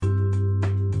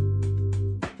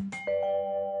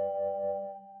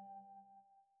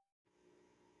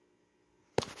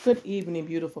Good evening,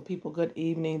 beautiful people. Good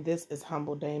evening. This is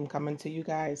Humble Dame coming to you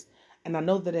guys. And I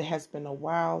know that it has been a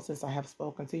while since I have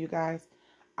spoken to you guys.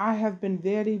 I have been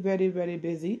very, very, very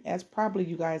busy, as probably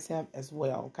you guys have as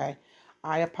well. Okay.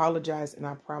 I apologize and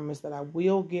I promise that I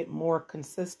will get more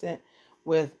consistent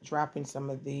with dropping some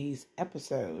of these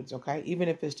episodes. Okay. Even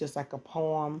if it's just like a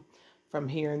poem from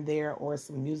here and there, or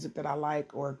some music that I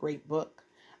like, or a great book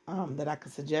that I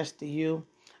could suggest to you.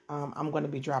 I'm going to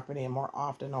be dropping in more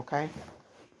often. Okay.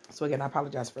 So again, I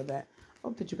apologize for that.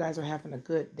 Hope that you guys are having a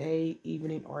good day,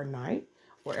 evening, or night,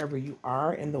 wherever you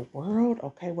are in the world.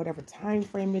 Okay, whatever time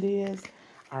frame it is.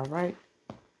 All right.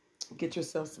 Get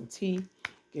yourself some tea.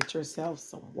 Get yourself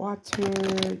some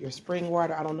water, your spring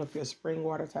water. I don't know if you're a spring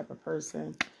water type of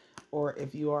person, or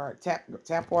if you are tap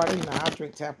water. You know, I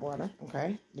drink tap water.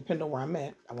 Okay, depending on where I'm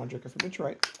at. I want to drink it from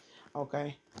Detroit.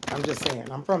 Okay, I'm just saying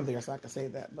I'm from there, so I can say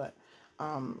that. But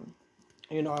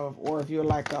or if you're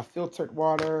like a filtered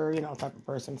water, type of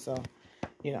person. So,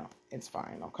 it's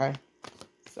fine. Okay.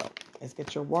 So let's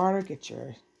get your water, get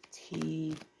your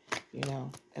tea,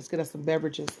 let's get us some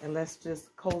beverages and let's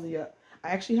just cozy up.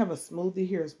 I actually have a smoothie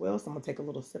here as well. So I'm going to take a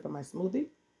little sip of my smoothie.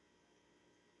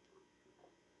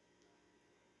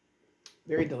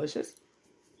 Very delicious.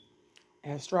 It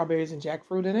has strawberries and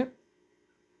jackfruit in it.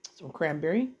 Some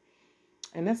cranberry.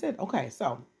 And that's it. Okay.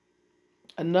 So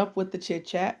enough with the chit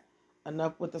chat.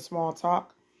 Enough with the small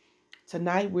talk.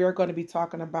 Tonight, we are going to be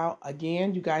talking about,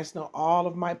 again, you guys know all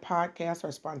of my podcasts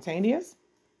are spontaneous.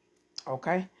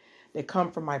 Okay. They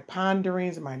come from my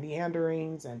ponderings and my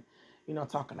meanderings and,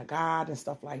 talking to God and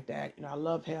stuff like that. I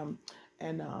love him.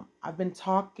 And I've been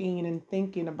talking and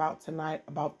thinking about tonight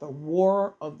about the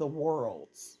war of the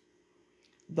worlds.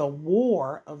 The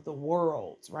war of the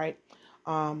worlds, right?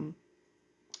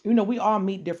 We all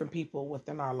meet different people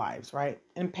within our lives, right?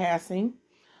 In passing.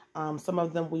 Some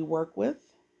of them we work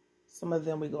with. Some of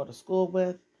them we go to school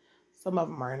with. Some of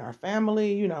them are in our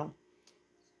family,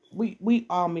 We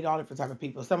all meet all different types of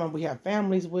people. Some of them we have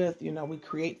families with, we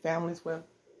create families with.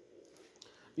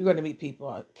 You're going to meet people,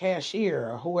 a cashier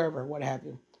or whoever, what have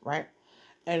you, right?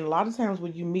 And a lot of times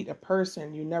when you meet a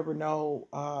person, you never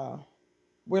know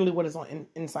really what is on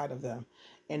inside of them.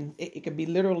 And it could be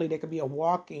literally, there could be a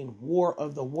walking war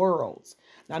of the worlds.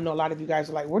 Now, I know a lot of you guys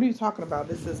are like, what are you talking about?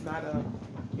 This is not a,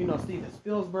 Steven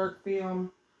Spielberg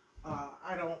film.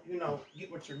 I don't,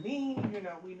 get what you mean.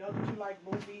 We know that you like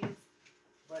movies,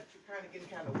 but you're kind of getting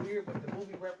kind of weird with the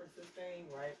movie references thing,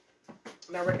 right?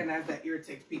 And I recognize that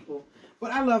irritates people.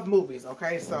 But I love movies,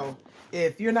 okay? So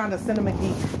if you're not a cinema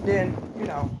geek, then,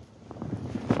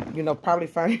 probably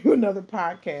find you another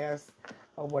podcast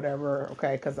or whatever,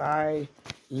 okay? Because I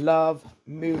love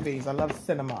movies. I love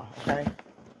cinema, okay?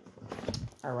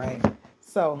 All right.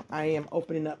 So I am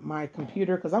opening up my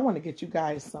computer because I want to get you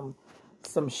guys some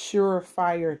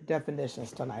surefire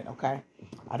definitions tonight, okay?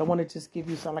 I don't want to just give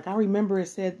you something like, I remember it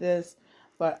said this,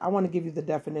 but I want to give you the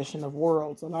definition of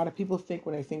worlds. A lot of people think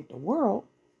when they think the world,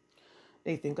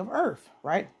 they think of Earth,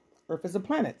 right? Earth is a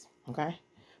planet, okay?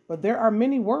 But there are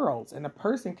many worlds, and a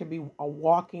person can be a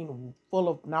walking full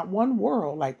of not one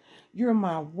world, like, you're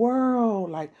my world,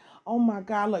 like, oh my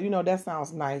God, look, that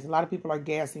sounds nice. A lot of people are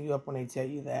gassing you up when they tell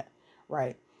you that,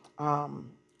 right?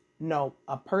 No,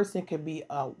 a person can be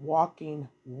a walking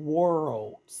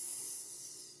worlds,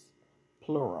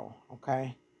 plural,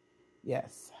 okay?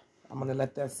 Yes. I'm going to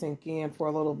let that sink in for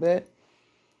a little bit.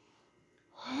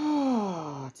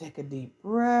 Take a deep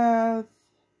breath.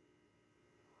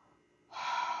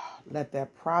 Let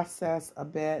that process a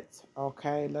bit,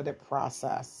 okay? Let it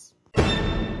process.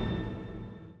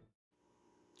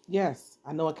 Yes,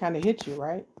 I know it kind of hit you,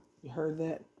 right? You heard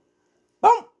that?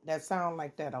 Boom! That sound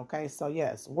like that, okay? So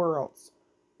yes, worlds,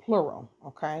 plural,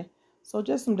 okay? So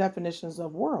just some definitions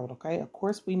of world, okay? Of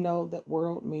course, we know that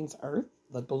world means Earth,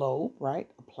 the globe, right?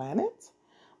 A planet.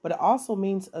 But it also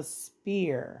means a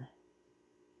sphere,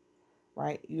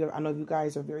 right? I know you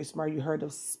guys are very smart. You heard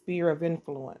of sphere of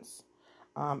influence.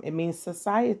 It means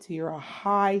society or a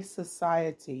high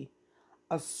society,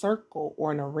 a circle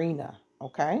or an arena,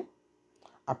 okay?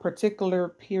 A particular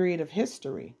period of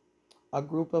history, a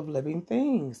group of living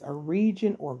things, a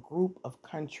region or group of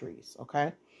countries,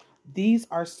 okay? These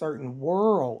are certain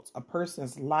worlds, a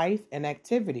person's life and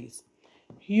activities,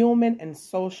 human and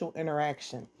social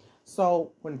interaction.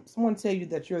 So when someone tells you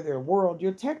that you're their world,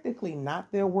 you're technically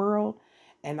not their world.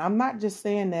 And I'm not just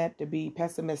saying that to be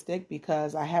pessimistic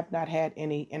because I have not had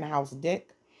any in-house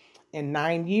dick in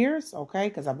 9 years, okay?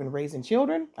 Because I've been raising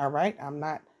children, all right?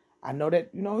 I know that,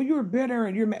 you're bitter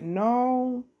and you're mad.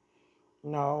 No,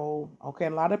 No. Okay.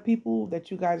 A lot of people that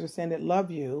you guys are saying that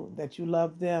love you, that you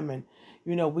love them, and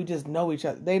we just know each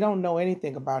other. They don't know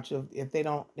anything about you if they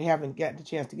haven't got the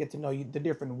chance to get to know you, the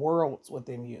different worlds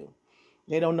within you.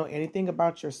 They don't know anything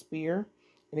about your sphere,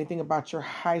 anything about your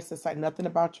high society, nothing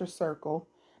about your circle.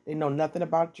 They know nothing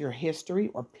about your history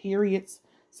or periods,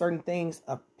 certain things,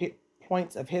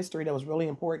 points of history that was really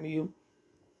important to you.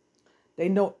 They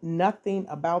know nothing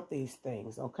about these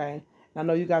things, okay? And I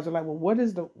know you guys are like, well,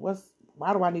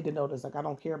 why do I need to know this? Like, I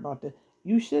don't care about this.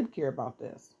 You should care about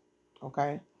this,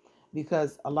 okay?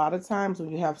 Because a lot of times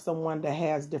when you have someone that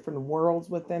has different worlds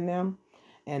within them,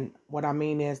 and what I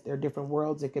mean is they're different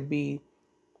worlds, it could be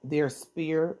their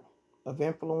sphere of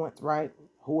influence, right?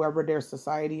 Whoever their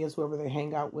society is, whoever they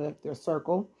hang out with, their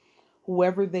circle,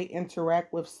 whoever they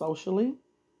interact with socially,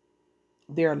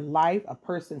 their life, a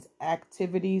person's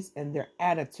activities, and their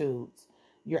attitudes.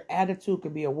 Your attitude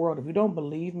could be a world. If you don't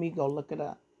believe me, go look it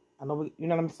up. I know, you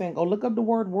know what I'm saying? Go look up the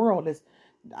word world.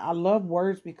 I love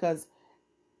words because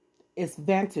it's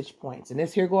vantage points. And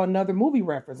this here go another movie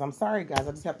reference. I'm sorry, guys.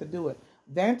 I just have to do it.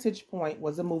 Vantage Point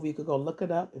was a movie. You could go look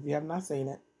it up if you have not seen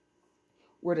it,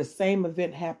 where the same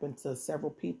event happened to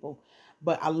several people.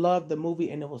 But I loved the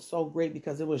movie, and it was so great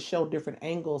because it would show different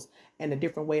angles and a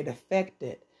different way it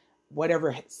affected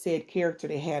whatever said character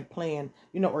they had playing,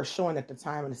 or showing at the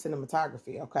time in the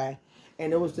cinematography, okay?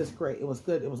 And it was just great. It was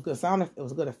good. It was good sound. It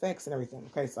was good effects and everything,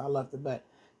 okay? So I loved it. But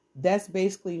that's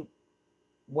basically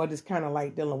what is kind of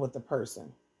like dealing with the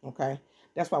person, okay?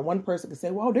 That's why one person can say,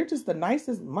 well, they're just the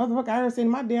nicest motherfucker I ever seen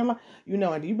in my damn life,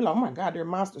 and you be like, oh my God, they're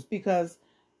monsters, because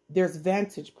there's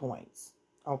vantage points,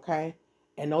 okay?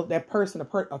 And that person,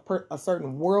 a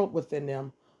certain world within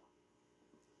them,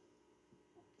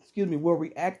 will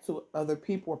react to other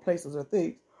people or places or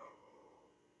things.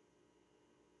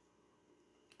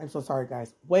 I'm so sorry,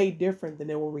 guys. Way different than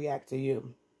they will react to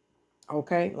you,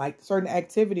 okay? Like certain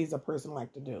activities a person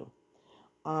like to do.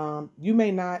 You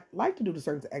may not like to do the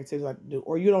certain activities like to do,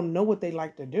 or you don't know what they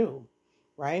like to do,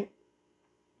 right?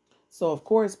 So of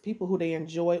course, people who they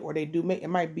enjoy or they do it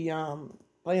might be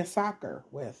playing soccer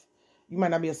with. You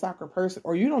might not be a soccer person,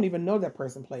 or you don't even know that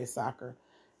person plays soccer.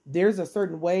 There's a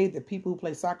certain way that people who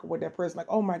play soccer with that person, like,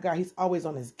 oh my God, he's always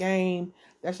on his game.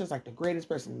 That's just like the greatest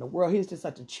person in the world. He's just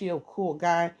such a chill, cool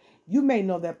guy. You may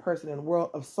know that person in the world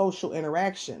of social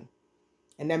interaction.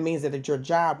 And that means that at your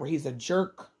job where he's a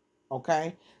jerk,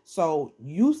 okay? So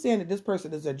you saying that this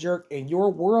person is a jerk in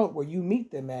your world where you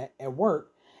meet them at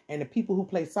work, and the people who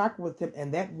play soccer with him in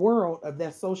that world of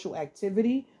that social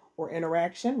activity or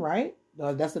interaction, right?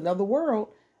 That's another world.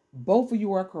 Both of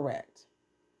you are correct.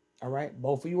 All right,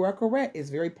 both of you are correct.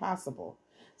 It's very possible.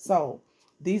 So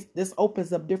this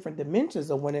opens up different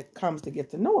dimensions of when it comes to get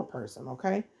to know a person.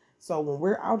 Okay, so when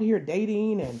we're out here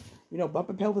dating and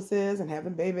bumping pelvises and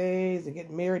having babies and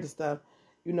getting married and stuff,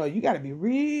 you got to be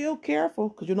real careful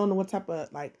because you don't know what type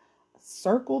of like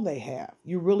circle they have.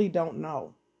 You really don't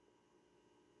know.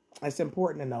 It's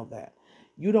important to know that.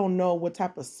 You don't know what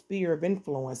type of sphere of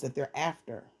influence that they're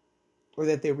after or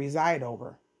that they reside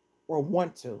over or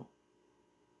want to.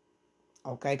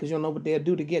 Okay, because you don't know what they'll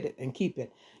do to get it and keep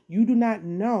it. You do not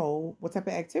know what type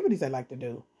of activities they like to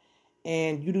do.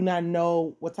 And you do not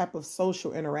know what type of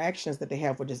social interactions that they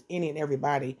have with just any and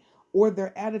everybody or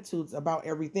their attitudes about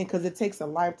everything, because it takes a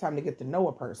lifetime to get to know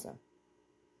a person.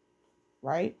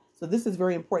 Right? So this is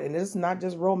very important. And this is not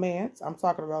just romance. I'm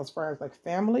talking about as far as like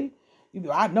family.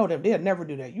 I know that they'll never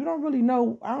do that. You don't really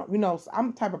know. I'm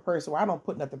the type of person where I don't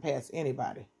put nothing past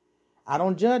anybody. I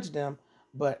don't judge them.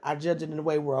 But I judge it in a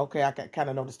way where, okay, I can kind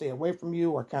of know to stay away from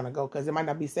you or kind of go because it might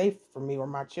not be safe for me or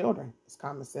my children. It's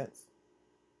common sense.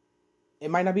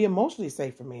 It might not be emotionally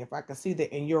safe for me. If I can see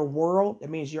that in your world, that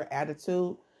means your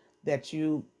attitude that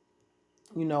you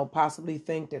possibly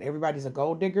think that everybody's a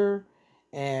gold digger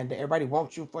and that everybody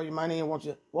wants you for your money and wants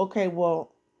you. Okay,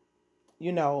 well,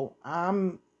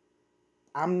 I'm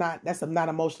not, that's not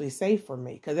emotionally safe for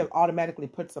me because it automatically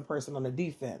puts a person on the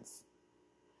defense.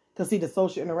 Because see, the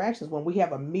social interactions, when we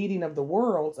have a meeting of the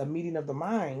worlds, a meeting of the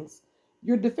minds,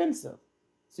 you're defensive.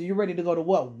 So you're ready to go to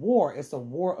what? War. It's a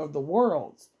war of the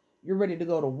worlds. You're ready to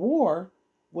go to war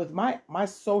with my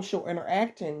social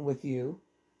interacting with you,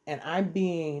 and I'm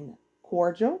being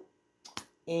cordial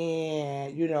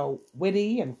and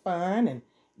witty and fun, and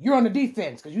you're on the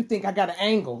defense because you think I got an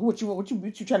angle. What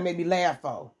you trying to make me laugh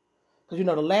for? Because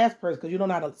the last person, because you don't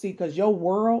know how to see, because your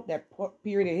world, that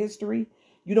period of history,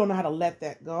 you don't know how to let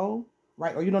that go,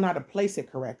 right? Or you don't know how to place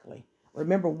it correctly.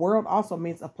 Remember, world also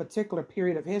means a particular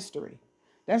period of history.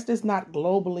 That's just not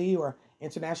globally or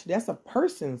internationally. That's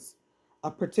a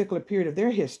particular period of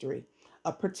their history.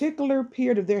 A particular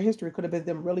period of their history could have been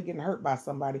them really getting hurt by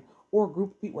somebody or a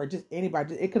group of people or just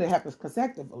anybody. It could have happened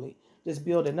consecutively, just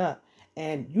building up.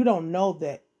 And you don't know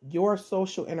that your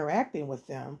social interacting with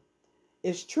them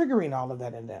is triggering all of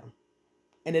that in them.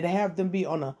 And it have them be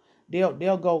on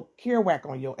they'll go Kerouac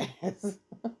on your ass.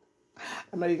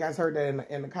 I know you guys heard that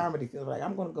in the comedy field. Like,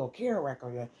 I'm gonna go Kerouac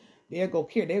on you. They'll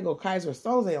go Kaiser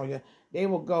Soze on you. They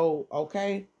will go,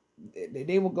 okay.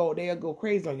 They'll go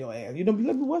crazy on your ass. You don't be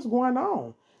looking what's going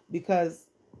on, because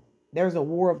there's a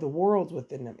war of the worlds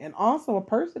within them. And also a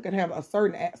person can have a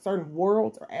certain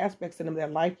worlds or aspects in them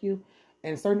that like you,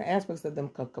 and certain aspects of them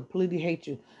could completely hate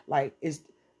you. Like,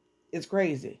 it's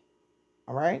crazy.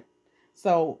 All right.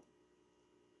 So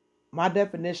my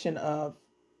definition of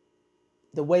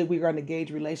the way we're going to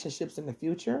gauge relationships in the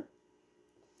future,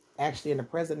 actually in the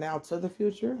present now to the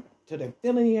future, to the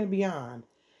infinity and beyond,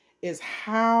 is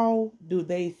how do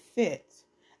they fit?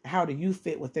 How do you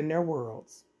fit within their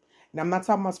worlds? And I'm not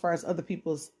talking about as far as other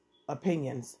people's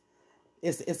opinions.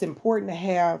 It's important to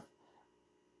have,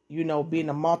 being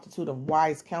a multitude of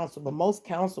wise counsel, but most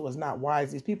counsel is not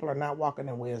wise. These people are not walking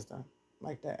in wisdom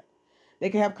like that. They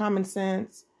can have common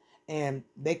sense, and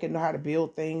they can know how to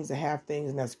build things and have things,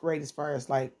 and that's great as far as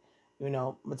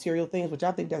material things, which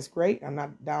I think that's great. I'm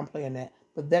not downplaying that,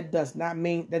 but that does not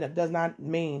mean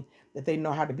that they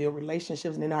know how to build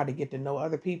relationships and they know how to get to know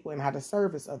other people and how to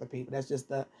service other people. That's just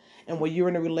and when you're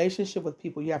in a relationship with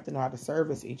people, you have to know how to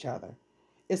service each other.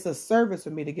 It's a service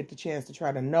for me to get the chance to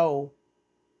try to know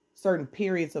certain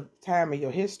periods of time in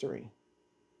your history.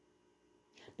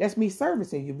 That's me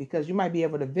servicing you, because you might be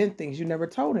able to vent things you never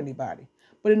told anybody.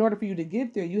 But in order for you to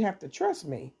get there, you have to trust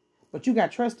me. But you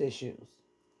got trust issues.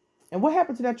 And what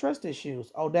happened to that trust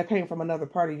issues? Oh, that came from another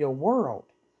part of your world,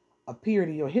 a period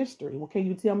of your history. Well, can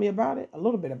you tell me about it? A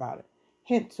little bit about it.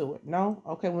 Hint to it. No?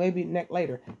 Okay, well, maybe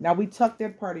later. Now, we tuck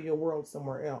that part of your world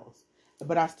somewhere else.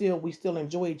 But we still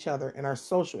enjoy each other in our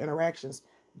social interactions.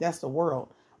 That's the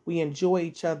world. We enjoy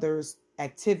each other's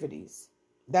activities.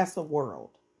 That's the world.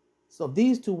 So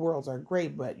these two worlds are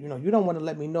great, but you don't want to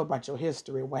let me know about your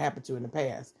history and what happened to you in the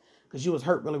past, because you was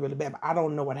hurt really, really bad, but I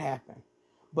don't know what happened.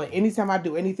 But anytime I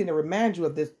do anything to remind you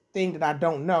of this thing that I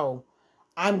don't know,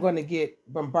 I'm going to get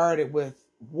bombarded with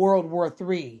World War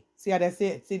III. See how that's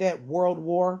it? See that World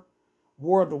War?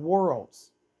 War of the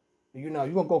Worlds. You're going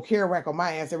to go Kerouac on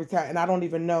my ass every time, and I don't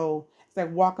even know. It's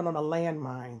like walking on a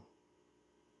landmine.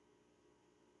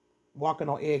 Walking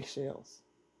on eggshells.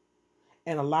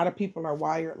 And a lot of people are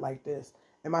wired like this.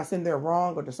 Am I saying they're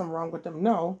wrong or there's something wrong with them?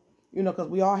 No. Because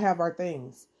we all have our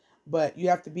things. But you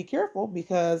have to be careful,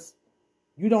 because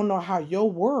you don't know how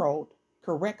your world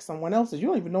corrects someone else's. You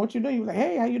don't even know what you're doing. You're like,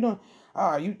 hey, how you doing?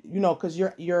 Because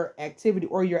your activity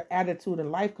or your attitude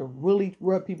in life could really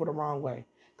rub people the wrong way,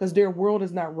 because their world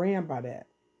is not ran by that.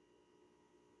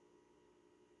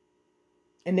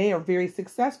 And they are very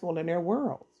successful in their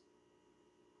worlds.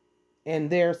 In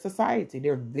their society,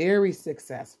 they're very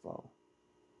successful.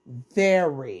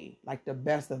 Very, like the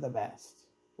best of the best,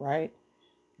 right?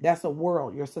 That's a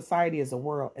world. Your society is a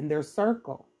world. And their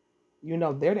circle,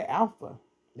 they're the alpha.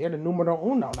 They're the numero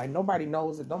uno. Like, nobody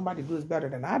knows it. Nobody does better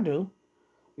than I do.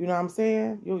 You know what I'm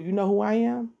saying? You know who I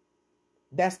am?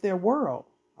 That's their world,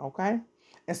 okay?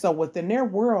 And so within their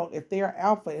world, if they are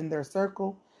alpha in their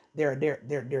circle,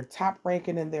 they're top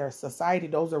ranking in their society,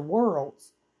 those are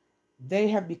worlds. They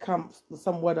have become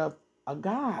somewhat of a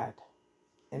god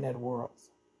in that world,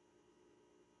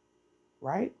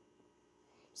 right?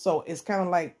 So it's kind of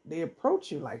like they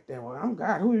approach you like that. Well, I'm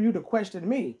God. Who are you to question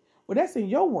me? Well, that's in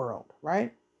your world,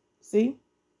 right? See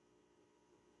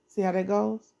how that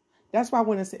goes? That's why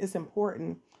when it's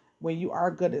important, when you are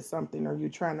good at something, or you're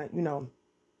trying to,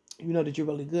 that you're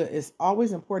really good, it's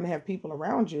always important to have people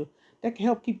around you that can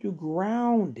help keep you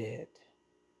grounded.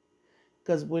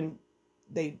 Because when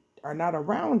they are not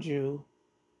around you,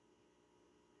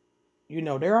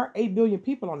 there are 8 billion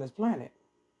people on this planet,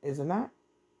 is it not?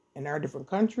 And there are different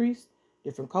countries,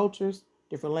 different cultures,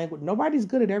 different language. Nobody's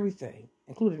good at everything,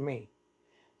 including me.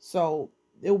 So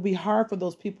it will be hard for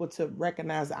those people to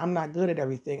recognize that I'm not good at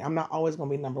everything. I'm not always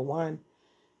going to be number one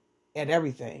at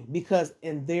everything, because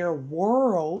in their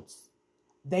worlds,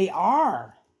 they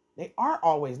are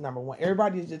always number one.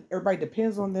 Everybody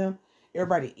depends on them.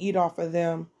 Everybody eat off of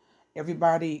them.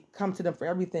 Everybody come to them for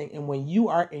everything. And when you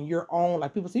are in your own,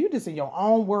 like people say, you're just in your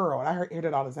own world. I hear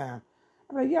that all the time.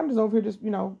 I'm like, yeah, I'm just over here just,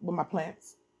 with my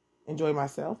plants, enjoy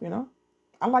myself,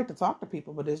 I like to talk to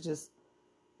people, but it's just,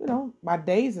 my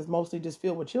days is mostly just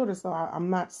filled with children. So I'm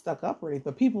not stuck up or anything.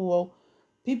 But people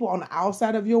on the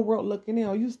outside of your world looking in,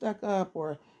 oh, you stuck up,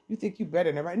 or you think you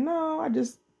better than everybody. No, I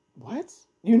just, what?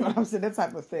 You know what I'm saying? That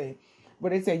type of thing.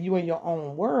 But they say you in your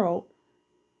own world,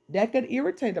 that could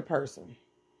irritate a person.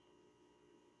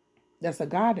 That's a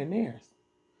God in theirs.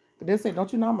 But they say,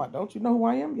 don't you know who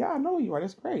I am? Yeah, I know who you are.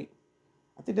 That's great.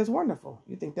 I think that's wonderful.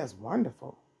 You think that's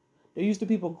wonderful. They're used to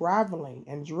people groveling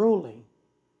and drooling,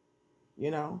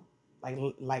 you know,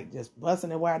 like just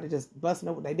busting it wide, just busting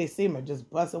it. They see me just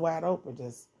busting wide open,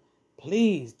 just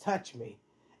please touch me.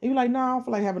 And you're like, no, I don't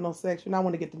feel like having no sex. I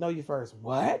want to get to know you first.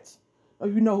 What? Oh,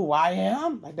 you know who I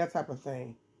am? Like that type of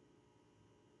thing.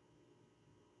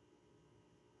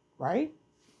 Right?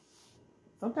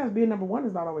 Sometimes being number one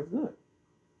is not always good.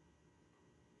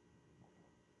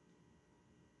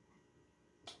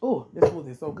 Oh, this smoothie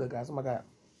is so good, guys. Oh my God.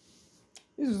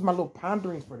 This is my little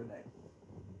ponderings for today.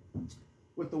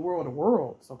 With the world of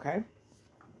worlds, okay?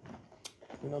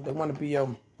 They want to be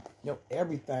your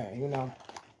everything,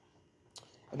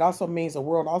 It also means the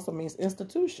world also means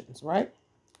institutions, right?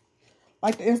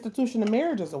 Like the institution of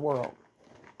marriage is a world.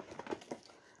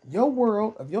 Your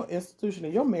world of your institution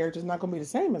of your marriage is not going to be the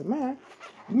same as mine.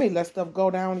 You may let stuff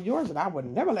go down in yours that I would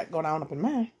never let go down up in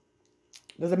mine.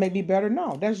 Does it make me better?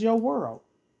 No, that's your world.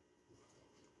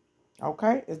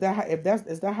 Okay, is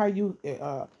that how you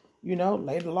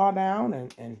lay the law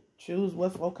down and choose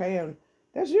what's okay, and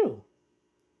that's you.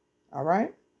 All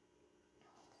right.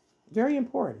 Very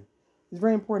important. It's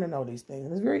very important to know these things,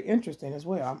 and it's very interesting as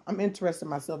well. I'm interested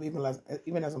myself even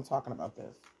as I'm talking about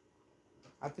this.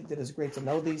 I think that it's great to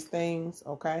know these things.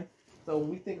 Okay, so when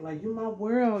we think like you're my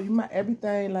world, you're my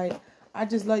everything, like I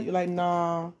just let you, like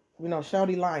nah,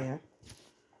 Shawty lying.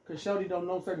 Because Shawty don't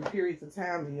know certain periods of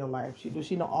times in your life. Does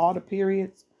she know all the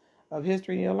periods of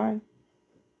history in your life?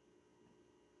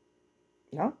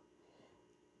 No?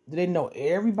 Do they know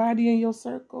everybody in your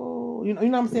circle? You know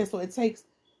what I'm saying? So it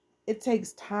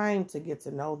takes time to get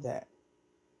to know that.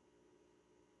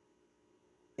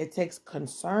 It takes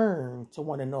concern to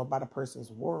want to know about a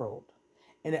person's world.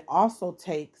 And it also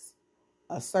takes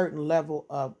a certain level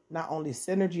of not only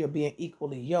synergy or being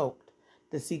equally yoked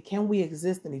to see, can we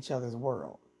exist in each other's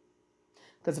world?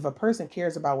 Because if a person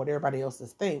cares about what everybody else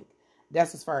think,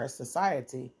 that's as far as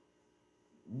society,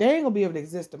 they ain't gonna be able to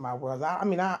exist in my world.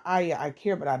 I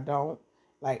care, but I don't.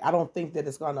 Like, I don't think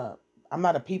that I'm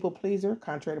not a people pleaser,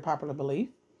 contrary to popular belief.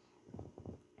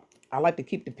 I like to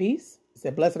keep the peace. It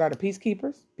said, blessed are the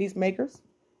peacemakers,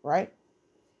 right?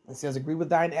 It says, agree with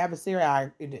thine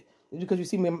adversary. Just because you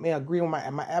see me agree with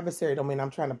my adversary don't mean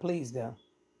I'm trying to please them.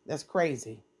 That's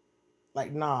crazy.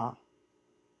 Like, nah.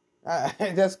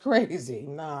 That's crazy.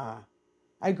 Nah.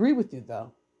 I agree with you,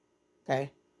 though.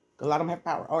 Okay? Because a lot of them have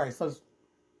power. All right,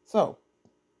 so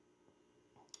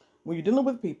when you're dealing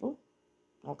with people,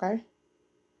 okay,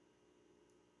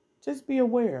 just be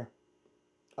aware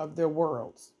of their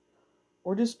worlds.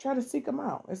 Or just try to seek them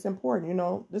out. It's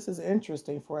important. This is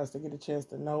interesting for us to get a chance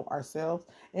to know ourselves.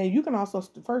 And you can also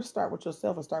first start with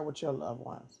yourself and start with your loved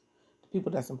ones. The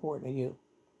people that's important to you.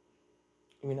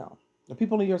 The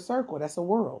people in your circle, that's a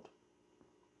world.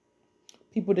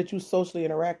 People that you socially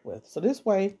interact with. So this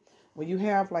way, when you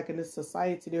have, like in this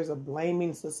society, there's a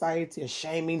blaming society, a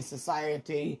shaming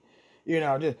society,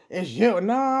 just, it's you.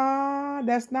 Nah,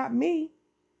 that's not me.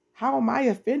 How am I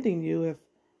offending you if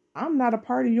I'm not a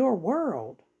part of your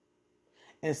world?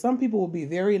 And some people will be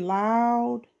very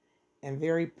loud and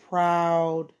very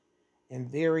proud and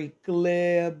very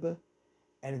glib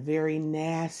and very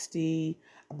nasty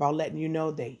about letting you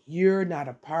know that you're not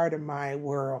a part of my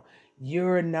world.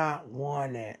 You're not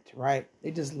wanted, right?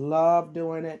 They just love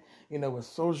doing it, with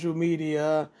social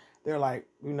media. They're like,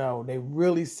 they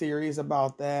really serious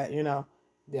about that,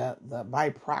 the by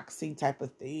proxy type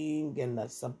of thing and the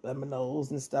subliminals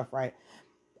and stuff, right?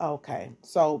 Okay,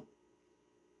 so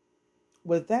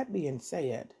with that being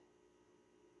said,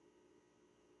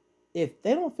 if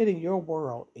they don't fit in your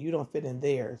world and you don't fit in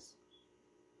theirs,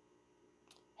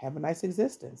 have a nice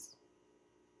existence.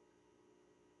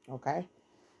 Okay?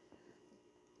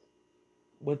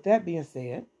 With that being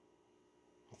said,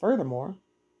 furthermore,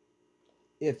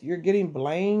 if you're getting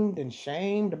blamed and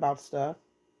shamed about stuff,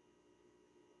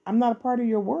 I'm not a part of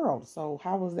your world. So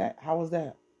how was that? How was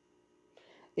that?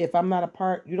 If I'm not a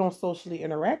part, you don't socially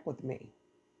interact with me.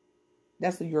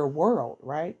 That's your world,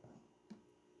 right?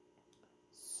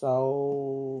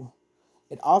 So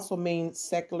it also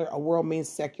means a world means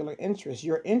secular interest,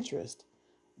 your interest.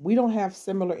 We don't have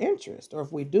similar interest, or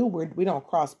if we do, we don't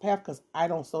cross paths because I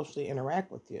don't socially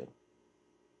interact with you.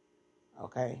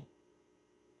 Okay?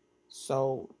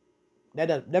 So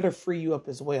that'll free you up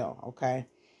as well, okay?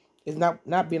 It's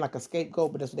not being like a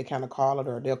scapegoat, but that's what they kind of call it,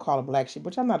 or they'll call it black sheep,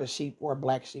 which I'm not a sheep or a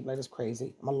black sheep. Like, that's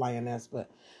crazy. I'm a lioness,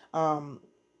 but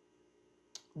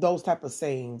those type of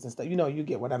sayings and stuff, you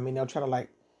get what I mean. They'll try to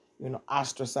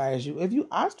ostracize you. If you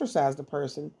ostracize the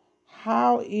person,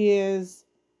 how is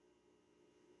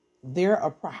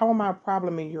How am I a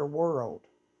problem in your world?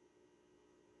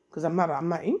 Because I'm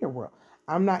not in your world.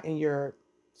 I'm not in your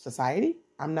society.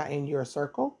 I'm not in your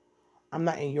circle. I'm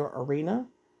not in your arena.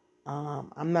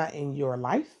 I'm not in your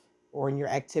life or in your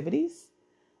activities.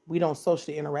 We don't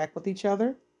socially interact with each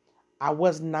other. I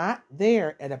was not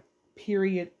there at a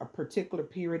particular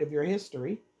period of your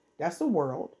history. That's the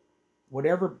world.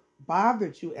 Whatever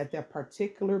bothered you at that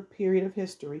particular period of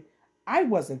history, I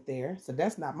wasn't there. So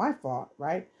that's not my fault,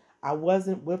 right? I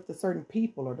wasn't with the certain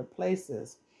people or the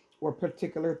places or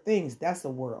particular things. That's the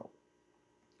world.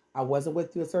 I wasn't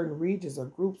with you in certain regions or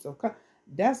groups of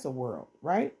that's the world,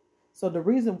 right? So the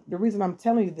reason I'm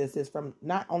telling you this is from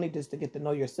not only just to get to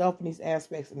know yourself in these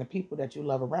aspects and the people that you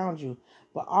love around you,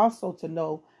 but also to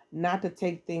know not to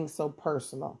take things so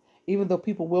personal. Even though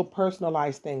people will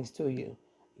personalize things to you.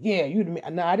 Yeah,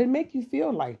 no, I didn't make you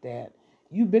feel like that.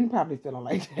 You've been probably feeling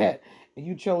like that. And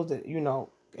you chose to,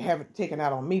 have it taken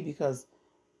out on me because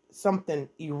something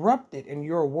erupted in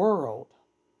your world.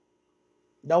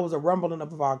 That was a rumbling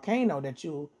of a volcano that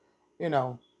you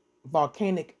know,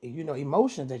 volcanic,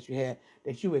 emotions that you had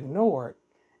that you ignored,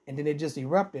 and then it just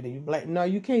erupted. And you blame. No,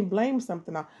 you can't blame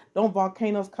something. Don't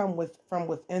volcanoes come from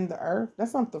within the earth?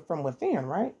 That's something from within,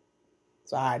 right?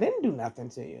 So I didn't do nothing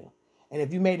to you. And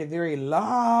if you made it very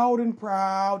loud and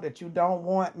proud that you don't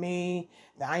want me,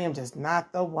 that I am just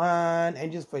not the one,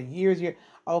 and just for years,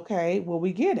 okay, well,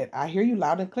 we get it. I hear you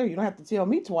loud and clear. You don't have to tell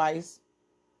me twice.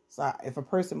 So if a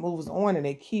person moves on and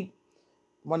they keep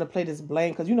want to play this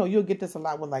blame, because you'll get this a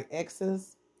lot with like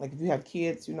exes, like if you have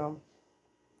kids,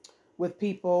 with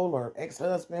people or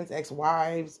ex-husbands,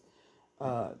 ex-wives,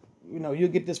 you'll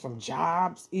get this from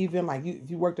jobs. Even like if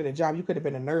you worked at a job, you could have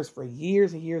been a nurse for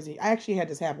years and years. I actually had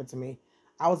this happen to me.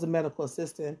 I was a medical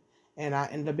assistant, and I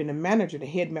ended up being a manager, the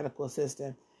head medical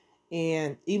assistant.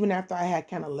 And even after I had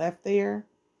kind of left there,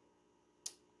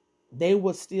 they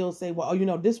would still say, well,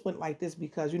 this went like this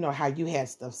because how you had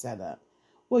stuff set up.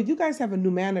 Well, you guys have a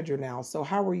new manager now, so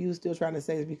how were you still trying to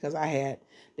say it's because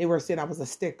they were saying I was a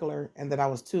stickler and that I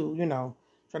was too, trying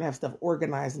to have stuff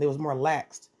organized and it was more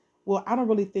laxed. Well, I don't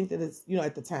really think that it's,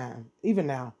 at the time, even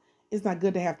now, it's not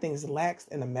good to have things laxed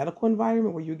in a medical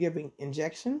environment where you're giving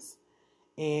injections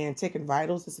and taking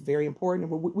vitals. It's very important.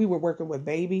 We were working with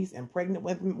babies and pregnant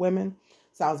women,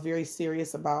 so I was very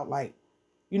serious about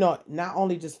not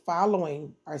only just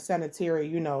following our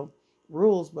sanitary,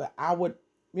 rules, but I would,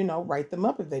 write them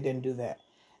up if they didn't do that.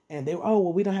 And they were, oh,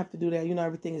 well, we don't have to do that.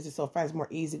 Everything is just so fast, more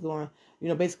easygoing,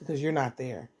 basically because you're not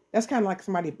there. That's kind of like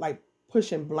somebody like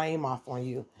pushing blame off on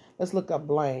you. Let's look up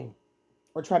blame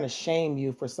or trying to shame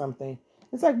you for something.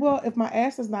 It's like, well, if my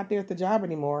ass is not there at the job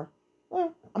anymore,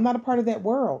 well, I'm not a part of that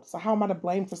world. So how am I to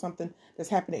blame for something that's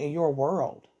happening in your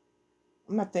world?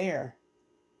 I'm not there.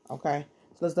 Okay.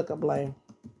 So let's look up blame.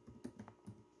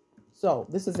 So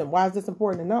why is this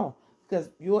important to know? Because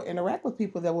you'll interact with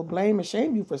people that will blame and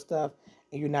shame you for stuff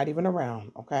and you're not even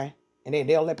around, okay? And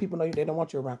they'll let people know they don't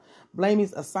want you around. Blame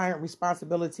is assigning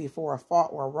responsibility for a fault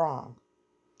or a wrong.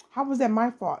 How was that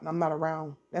my fault and I'm not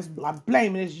around? I'm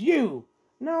blaming it's you.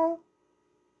 No.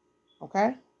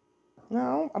 Okay?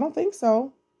 No, I don't think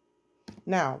so.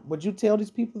 Now, would you tell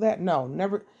these people that? No,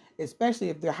 never, especially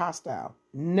if they're hostile.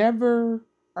 Never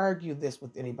argue this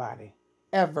with anybody.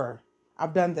 Ever.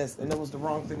 I've done this, and it was the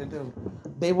wrong thing to do.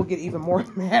 They will get even more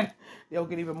mad. They'll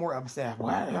get even more upset.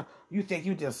 Wow, you think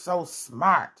you just so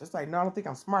smart. It's like, no, I don't think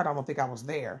I'm smart. I don't think I was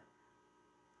there.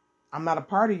 I'm not a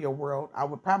part of your world. I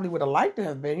would have liked to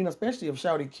have been, especially if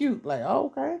shorty cute. Like,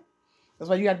 oh, okay. That's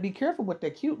why you got to be careful with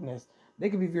their cuteness. They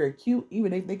can be very cute.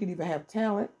 Even they can even have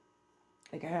talent.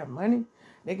 They can have money.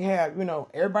 They can have,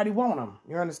 everybody want them.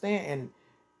 You understand? And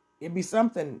it'd be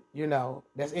something,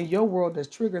 that's in your world that's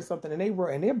triggering something in their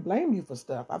world, and they'll blame you for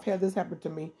stuff. I've had this happen to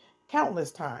me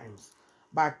countless times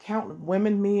by countless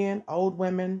men, old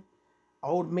men.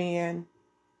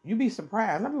 You'd be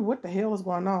surprised. I mean, what the hell is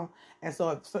going on? And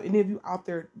so any of you out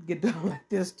there get done like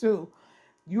this too,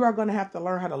 you are going to have to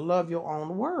learn how to love your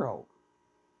own world.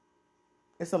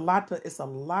 There's a lot to,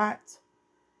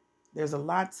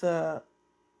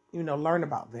 learn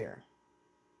about there.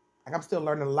 Like I'm still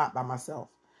learning a lot by myself.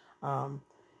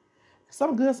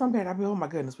 Some good, some bad. I mean, oh my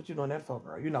goodness, what you doing that for,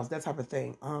 girl? That type of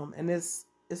thing. And it's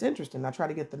interesting. I try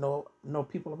to get to know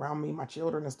people around me, my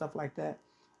children and stuff like that.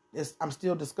 I'm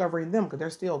still discovering them because they're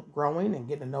still growing and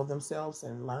getting to know themselves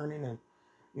and learning and,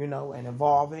 and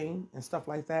evolving and stuff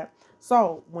like that.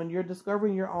 So when you're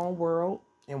discovering your own world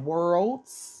and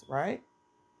worlds, right?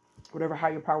 Whatever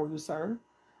higher power you serve,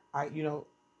 I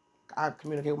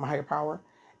communicate with my higher power.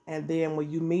 And then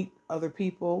when you meet other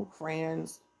people,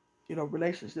 friends,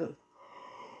 relationships,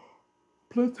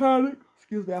 platonic,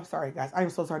 excuse me, I'm sorry, guys. I'm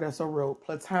so sorry, that's so rude.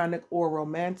 Platonic or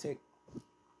romantic.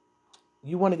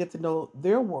 You want to get to know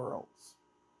their worlds,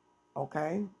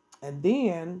 okay? And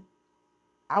then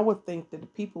I would think that the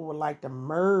people would like to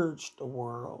merge the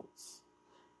worlds.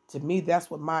 To me, that's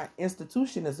what my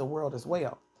institution is, a world as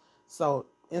well. So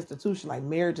institution, like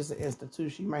marriage is an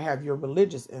institution. You might have your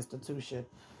religious institution.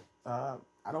 I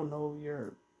don't know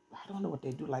what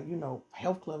they do, like,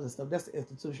 health clubs and stuff. That's the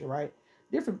institution, right?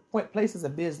 Different places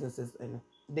of businesses, and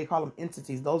they call them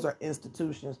entities. Those are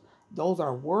institutions. Those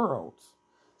are worlds.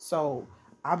 So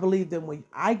I believe that when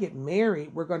I get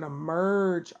married, we're going to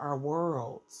merge our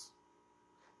worlds.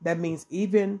 That means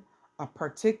even a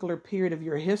particular period of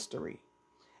your history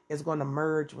is going to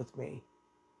merge with me.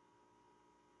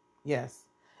 Yes.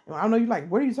 And I know you're like,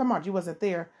 what are you talking about? You wasn't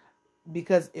there.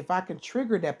 Because if I can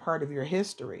trigger that part of your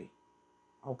history,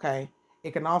 okay,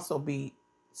 it can also be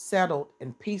settled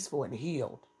and peaceful and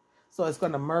healed. So it's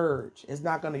going to merge. You're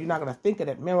not going to think of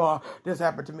that, man, well, this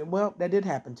happened to me. Well, that did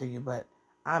happen to you, but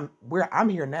I'm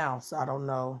here now, so I don't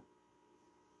know.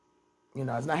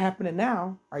 It's not happening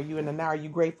now. Are you in the now? Are you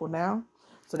grateful now?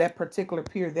 So that particular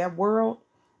period, that world,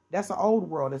 that's an old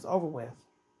world. It's over with.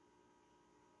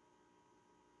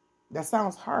 That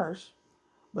sounds harsh,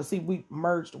 but see, we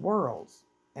merged worlds,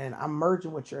 and I'm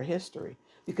merging with your history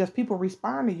because people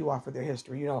respond to you off of their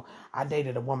history. I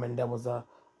dated a woman that was a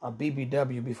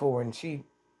BBW before, and she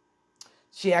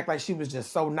acted like she was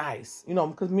just so nice,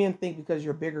 because men think because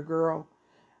you're a bigger girl,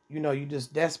 you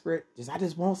just desperate. I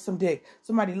just want some dick.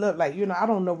 Somebody look like, I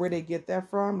don't know where they get that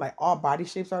from. Like all body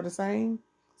shapes are the same.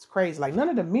 It's crazy. Like none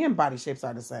of the men body shapes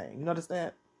are the same. You notice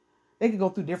that? They can go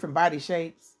through different body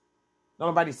shapes.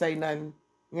 Nobody say nothing.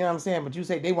 You know what I'm saying? But you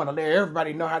say they want to let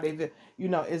everybody know how they did.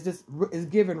 It's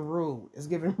giving rude. It's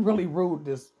giving really rude.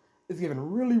 It's giving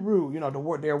really rude.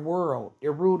 Their world.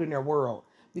 They're rude in their world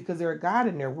because they're a God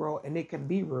in their world, and they can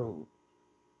be rude.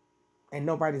 And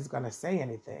nobody's going to say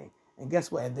anything. And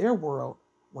guess what? In their world,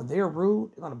 when they're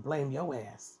rude, they're going to blame your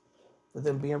ass for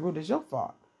them being rude. It's your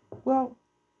fault. Well,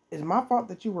 it's my fault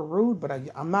that you were rude, but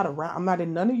I'm not around. I'm not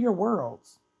in none of your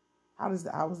worlds. How was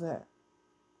that?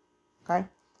 Okay?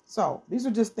 So these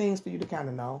are just things for you to kind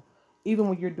of know, even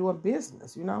when you're doing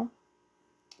business,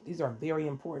 These are very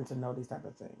important to know these type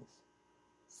of things.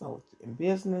 So in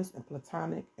business, in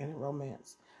platonic, and in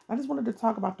romance. I just wanted to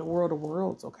talk about the world of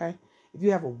worlds, okay? If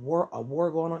you have a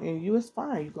war going on in you, it's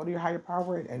fine. You go to your higher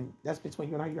power, and that's between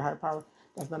you and your higher power.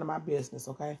 That's none of my business,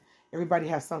 okay? Everybody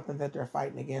has something that they're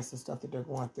fighting against and stuff that they're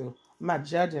going through. I'm not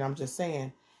judging. I'm just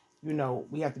saying,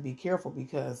 we have to be careful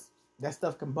because that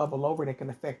stuff can bubble over and it can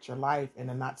affect your life in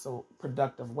a not so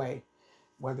productive way.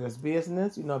 Whether it's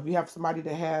business, if you have somebody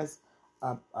that has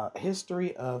a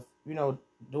history of,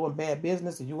 doing bad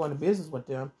business and you go into business with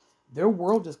them, their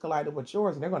world just collided with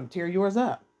yours and they're going to tear yours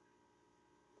up.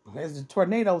 There's the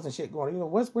tornadoes and shit going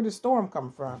on. Where the storm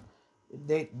coming from?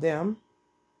 Them.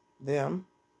 You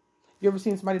ever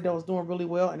seen somebody that was doing really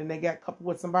well and then they got coupled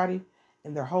with somebody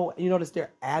and you notice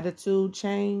their attitude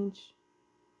change?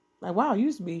 Like, wow, you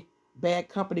used to be bad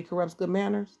company corrupts good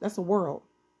manners. That's a world.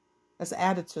 That's an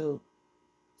attitude.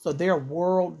 So their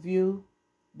world view,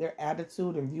 their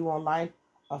attitude and view on life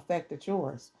affected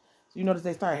yours. So you notice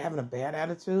they started having a bad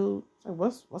attitude. Like,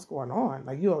 what's going on?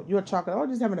 Like you're talking,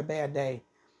 just having a bad day.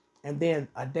 And then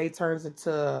a day turns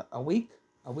into a week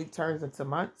turns into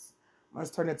months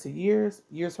turn into years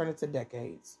turn into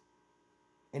decades.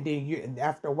 And then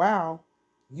after a while,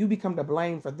 you become to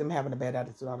blame for them having a bad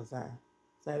attitude all the time.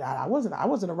 So I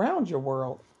wasn't around your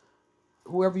world.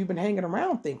 Whoever you've been hanging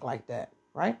around think like that,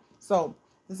 right? So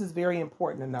this is very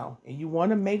important to know. And you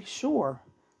want to make sure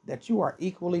that you are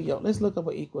equally yoked. Let's look up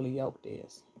what equally yoked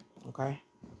is, okay?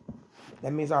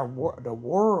 That means the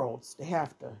worlds, they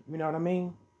have to, you know what I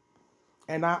mean?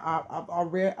 And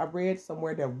I read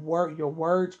somewhere that your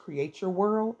words create your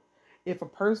world. If a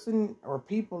person or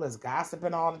people is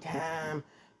gossiping all the time,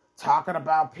 talking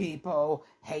about people,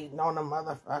 hating on a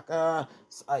motherfucker,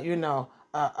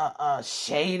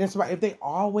 shade and stuff, if they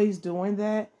always doing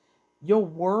that, your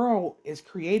world is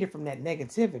created from that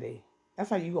negativity.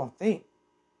 That's how you gonna think.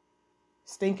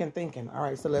 Stinking thinking. All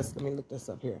right, so let me look this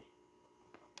up here.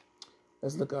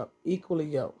 Let's look up equally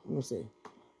yoked. Let me see.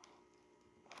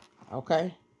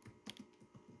 Okay.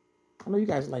 I know you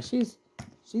guys are like, she's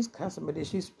cussing, but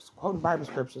she's quoting Bible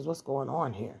scriptures. What's going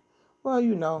on here?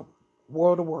 Well,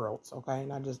 world of worlds, okay?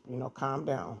 And I just, calm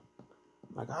down.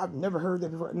 Like, I've never heard that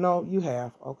before. No, you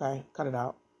have, okay? Cut it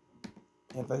out.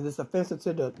 And if it's offensive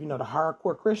to the, the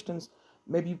hardcore Christians,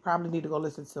 maybe you probably need to go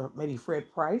listen to maybe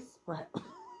Fred Price, perhaps.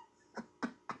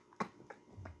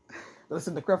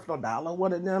 Listen to Creflo Dollar,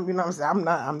 one of them. You know what I'm saying?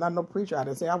 I'm not no preacher. I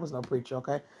didn't say I was no preacher,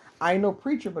 okay? I ain't no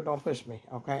preacher, but don't push me.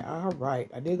 Okay. All right.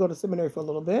 I did go to seminary for a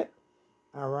little bit.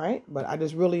 All right. But I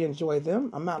just really enjoy them.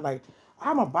 I'm not like,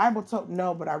 I'm a Bible talk.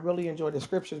 No, but I really enjoy the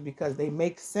scriptures because they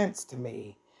make sense to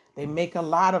me. They make a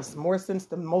lot of more sense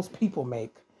than most people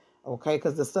make. Okay.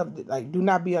 Because the stuff, like, do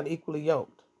not be unequally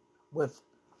yoked with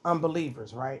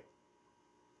unbelievers, right?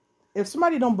 If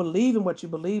somebody don't believe in what you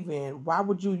believe in, why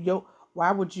would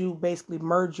you basically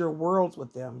merge your worlds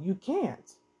with them? You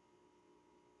can't.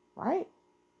 Right?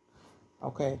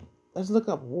 Okay. Let's look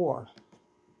up war.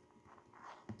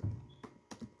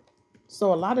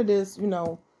 So a lot of this, and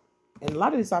a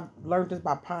lot of this I've learned this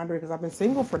by pondering because I've been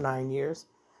single for 9 years.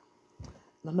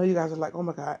 And I know you guys are like, oh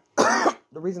my God.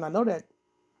 The reason I know that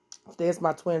today is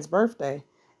my twin's birthday.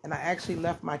 And I actually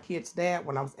left my kid's dad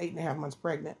when I was 8.5 months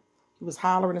pregnant. He was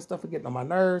hollering and stuff and getting on my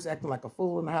nerves, acting like a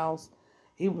fool in the house.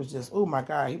 He was just, oh my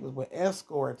God, he was with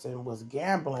escorts and was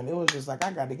gambling. It was just like,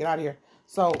 I got to get out of here.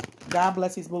 So God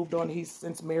bless, he's moved on. He's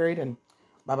since married and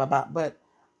blah, blah, blah. But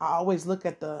I always look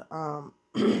at the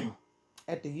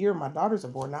at the year my daughters are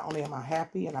born. Not only am I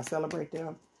happy and I celebrate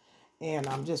them and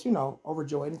I'm just,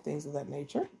 overjoyed and things of that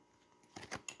nature.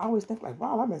 I always think like,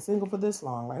 wow, I've been single for this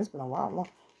long. Like, it's been a while long.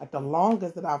 Like the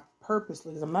longest that I've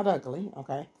purposely, because I'm not ugly,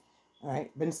 okay? All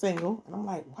right, been single. And I'm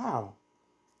like, wow.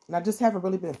 And I just haven't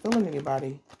really been feeling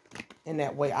anybody in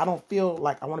that way. I don't feel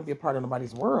like I want to be a part of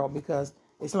nobody's world because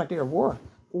they seem like they're at war.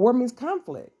 War means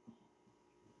conflict,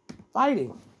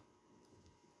 fighting,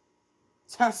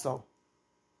 tussle.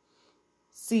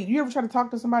 See, you ever try to talk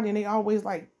to somebody and they always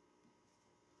like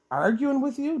arguing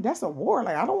with you? That's a war.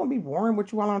 Like, I don't want to be warring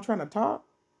with you while I'm trying to talk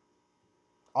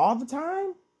all the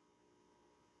time.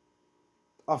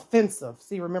 Offensive.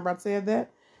 See, remember I said that?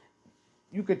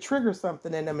 You could trigger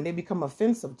something in them and they become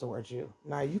offensive towards you.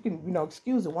 Now, you can,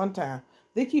 excuse it one time.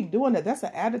 They keep doing that. That's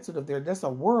an attitude of theirs. That's a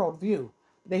worldview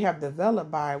they have developed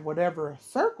by whatever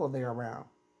circle they're around.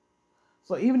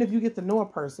 So even if you get to know a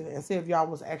person and say if y'all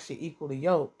was actually equally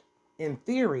yoked, in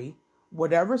theory,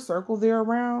 whatever circle they're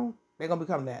around, they're going to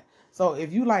become that. So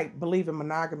if you like believe in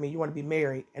monogamy, you want to be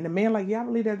married, and the man like, yeah, I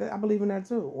believe that. I believe in that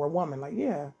too. Or a woman like,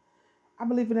 yeah, I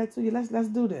believe in that too. Yeah, let's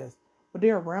do this. But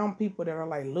they're around people that are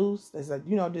like loose. That's like,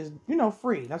 just,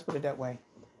 free. Let's put it that way.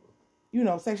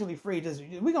 Sexually free. Just,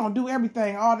 we're going to do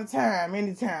everything all the time,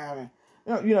 anytime.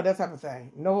 That type of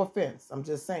thing. No offense. I'm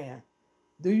just saying.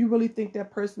 Do you really think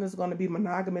that person is going to be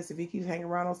monogamous if he keeps hanging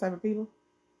around those type of people?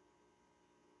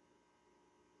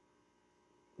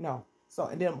 No. So,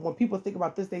 and then when people think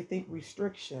about this, they think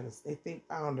restrictions. They think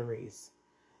boundaries.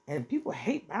 And people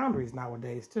hate boundaries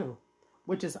nowadays too,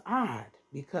 which is odd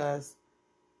because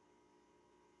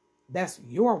that's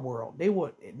your world.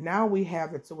 Now we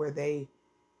have it to where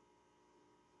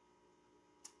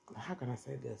how can I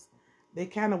say this? They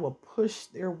kind of will push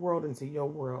their world into your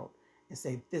world and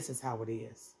say, this is how it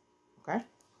is. Okay?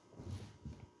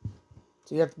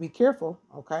 So you have to be careful,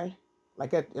 okay?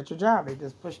 Like at your job, they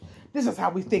just push, this is how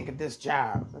we think at this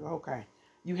job. Like, okay.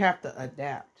 You have to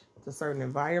adapt to certain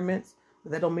environments,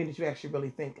 but that don't mean that you actually really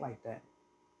think like that.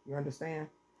 You understand?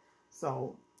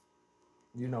 So,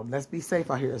 let's be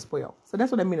safe out here as well. So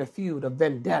that's what I mean, a feud, a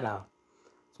vendetta.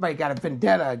 Somebody got a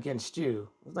vendetta against you.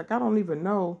 It's like, I don't even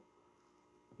know.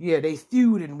 Yeah, they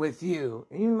feuding with you.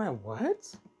 And you're like,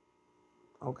 what?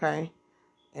 Okay.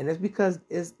 And it's because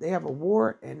they have a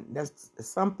war, and that's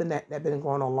something that been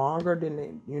going on longer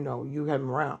than, you have them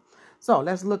around. So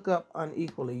let's look up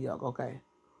unequally yoked. Okay.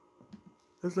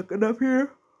 Let's look it up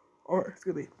here. Or,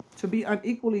 excuse me. To be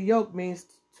unequally yoked means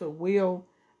to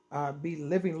be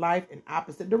living life in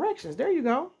opposite directions. There you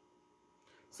go.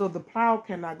 So the plow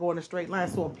cannot go in a straight line.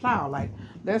 So a plow, like,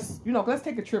 let's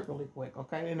take a trip really quick,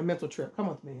 okay? In a mental trip. Come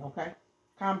with me, okay?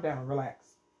 Calm down,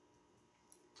 relax.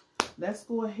 Let's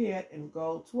go ahead and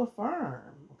go to a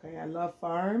farm, okay? I love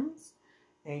farms.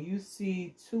 And you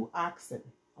see 2 oxen,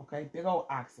 okay? Big old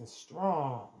oxen,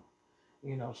 strong,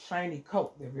 shiny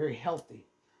coat. They're very healthy,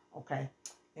 okay?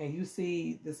 And you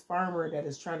see this farmer that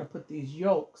is trying to put these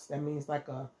yokes, that means like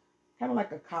kind of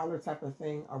like a collar type of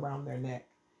thing around their neck.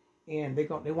 And they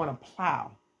want to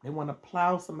plow. They want to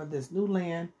plow some of this new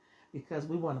land because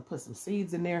we want to put some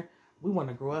seeds in there. We want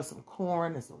to grow us some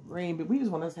corn and some green, but we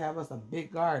just want us to have us a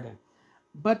big garden.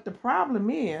 But the problem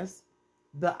is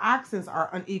the oxen are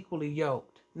unequally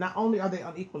yoked. Not only are they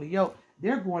unequally yoked,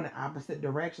 they're going in opposite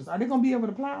directions. Are they going to be able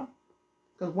to plow?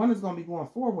 Because one is going to be going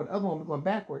forward, the other one will be going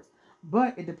backwards.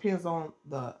 But it depends on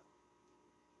the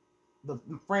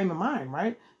frame of mind,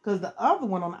 right? Because the other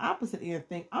one on the opposite end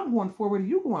think, I'm going forward,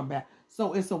 you going back.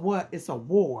 So it's a what? It's a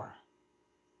war.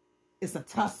 It's a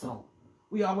tussle.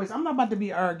 I'm not about to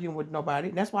be arguing with nobody.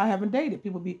 That's why I haven't dated.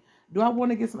 People do I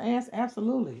want to get some ass?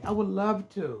 Absolutely. I would love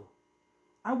to.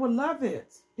 I would love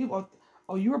it. People,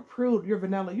 oh, you're a prude. You're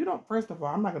vanilla. You don't. First of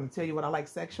all, I'm not going to tell you what I like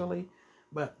sexually,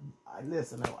 but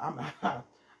listen. I'm. I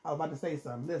was about to say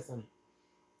something. Listen,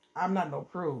 I'm not no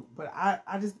prude, but I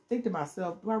just think to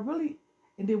myself, do I really?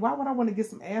 And then why would I want to get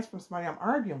some ass from somebody I'm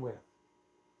arguing with?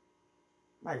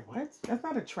 Like what? That's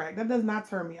not attract. That does not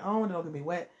turn me on. Don't get me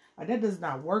wet. Like that does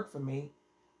not work for me.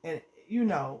 And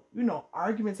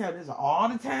arguments have this all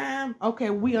the time. Okay,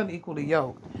 we unequally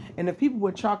yoked. And if people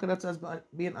would chalk it up to us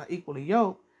being unequally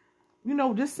yoked,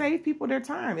 just save people their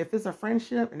time. If it's a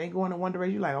friendship and they go in one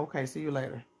direction, you're like, okay, see you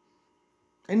later.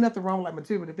 Ain't nothing wrong with like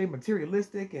material, but if they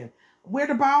materialistic and where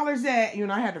the ballers at?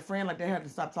 I had a friend like they had to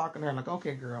stop talking to her. Like,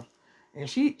 okay, girl. And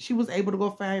she was able to go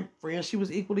find friends she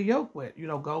was equally yoked with,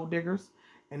 gold diggers.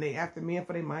 And they after men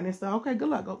for their money and stuff. Okay, good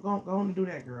luck. Go on and do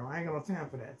that, girl. I ain't got no time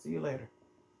for that. See you later.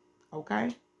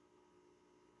 Okay?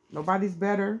 Nobody's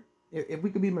better. If we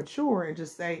could be mature and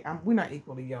just say, we're not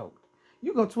equally yoked.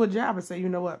 You go to a job and say, you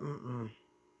know what?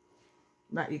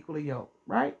 Not equally yoked,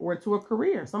 right? Or to a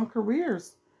career. Some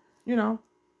careers,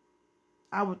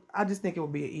 I just think it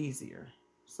would be easier.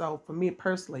 So for me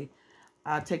personally,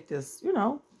 I take this,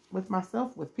 with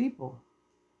myself, with people.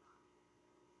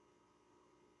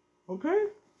 Okay?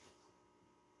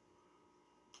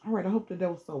 All right, I hope that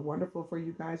was so wonderful for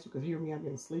you guys. You could hear me. I'm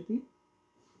getting sleepy.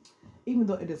 Even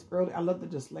though it is early, I love to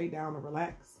just lay down and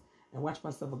relax and watch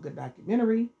myself a good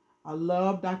documentary. I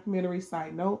love documentaries,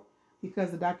 side note, because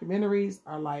the documentaries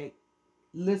are like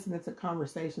listening to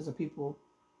conversations of people,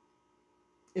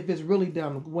 if it's really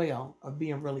done well, of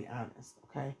being really honest,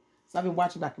 okay? So I've been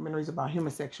watching documentaries about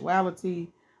human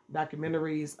sexuality,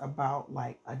 documentaries about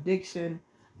like addiction,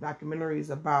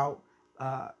 documentaries about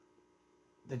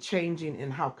the changing in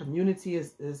how community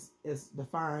is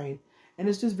defined. And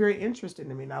it's just very interesting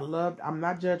to me. And I'm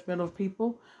not judgmental of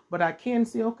people, but I can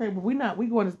see, okay, but we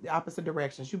go in the opposite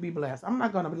directions. You be blessed. I'm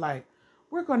not going to be like,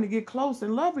 we're going to get close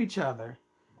and love each other.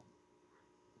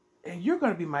 And you're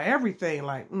going to be my everything.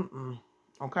 Like,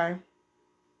 okay?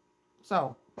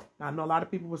 So, I know a lot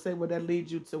of people will say, well, that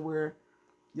leads you to where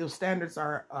your standards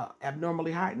are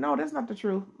abnormally high. No, that's not the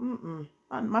truth.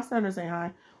 My standards ain't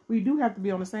high. We do have to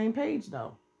be on the same page,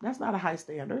 though. That's not a high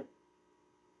standard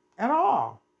at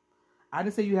all. I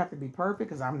didn't say you have to be perfect,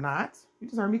 because I'm not. You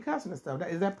just heard me cussing and stuff.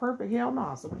 Is that perfect? Hell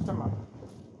no. So what you talking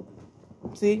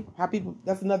about? See how people,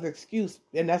 that's another excuse,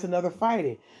 and that's another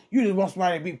fighting. You just want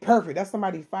somebody to be perfect. That's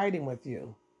somebody fighting with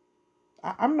you.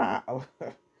 I'm not.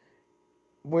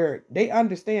 Where they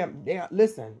understand,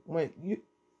 listen, when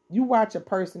you watch a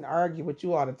person argue with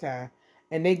you all the time,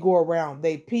 and they go around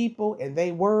they people and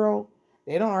they world,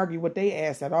 they don't argue with they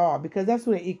ass at all, because that's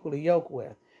who they equally yoke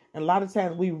with. And a lot of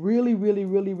times we really, really,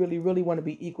 really, really, really want to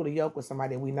be equally yoked with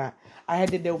somebody that we not. I had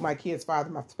to deal with my kid's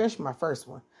father, especially my first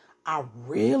one. I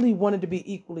really wanted to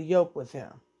be equally yoked with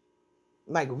him.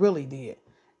 Like really did.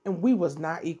 And we was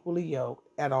not equally yoked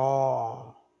at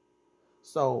all.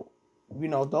 So,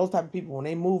 those type of people, when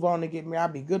they move on to get married, I'll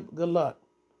be good luck.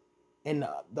 And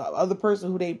the other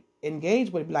person who they engage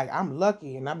with be like, I'm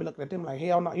lucky. And I'll be looking at them like,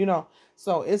 hell no,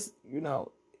 So it's,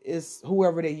 it's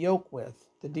whoever they yoke with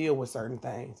to deal with certain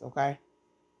things, okay?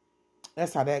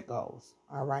 That's how that goes,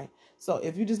 all right? So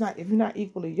if you're not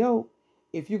equally yoked,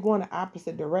 if you're going in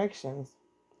opposite directions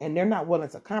and they're not willing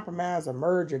to compromise or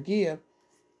merge or give,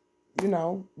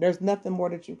 there's nothing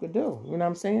more that you could do. You know what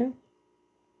I'm saying?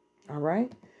 All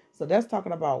right? So that's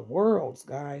talking about worlds,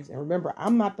 guys. And remember,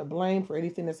 I'm not to blame for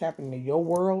anything that's happening in your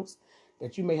worlds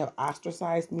that you may have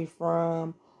ostracized me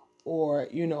from or,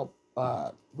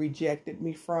 rejected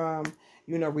me from.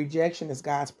 Rejection is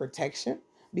God's protection,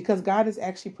 because God is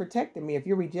actually protecting me. If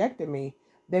you're rejecting me,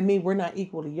 that means we're not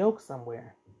equally yoked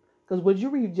somewhere. Because would you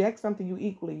reject something you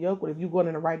equally yoked with if you're going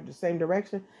in the same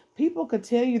direction? People could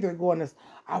tell you they're going this,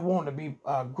 I want to be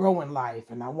growing life,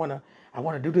 and I want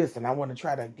to do this, and I want to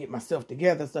try to get myself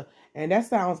together. So, and that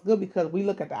sounds good because we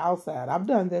look at the outside. I've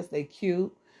done this. They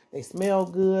cute. They smell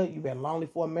good. You've been lonely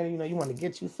for a minute. You want to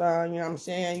get you some. You know what I'm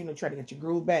saying? Try to get your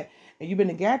groove back. And you've been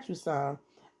to get you some.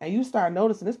 And you start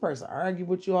noticing this person argue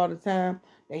with you all the time.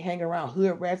 They hang around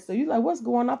hood rats. So you're like, what's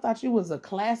going on? I thought you was a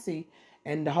classy.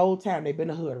 And the whole time they've been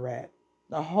a hood rat.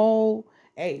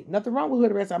 Nothing wrong with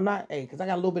hood rats. I'm not, because I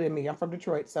got a little bit in me. I'm from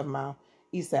Detroit, 7 Mile,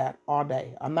 East Side, all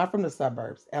day. I'm not from the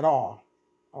suburbs at all.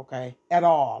 Okay? At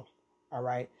all. All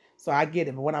right? So I get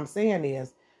it. But what I'm saying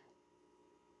is,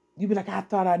 you be like, I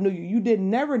thought I knew you. You didn't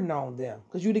never know them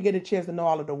because you didn't get a chance to know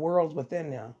all of the worlds within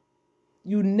them.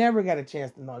 You never got a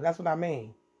chance to know. That's what I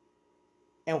mean.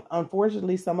 And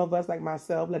unfortunately, some of us, like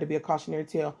myself, let it be a cautionary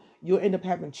tale, you'll end up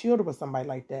having children with somebody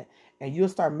like that. And you'll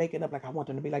start making up like, I want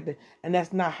them to be like that. And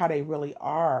that's not how they really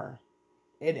are.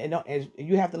 And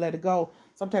you have to let it go.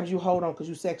 Sometimes you hold on because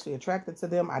you're sexually attracted to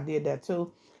them. I did that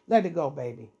too. Let it go,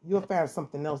 baby. You'll find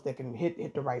something else that can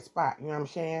hit the right spot. You know what I'm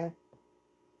saying?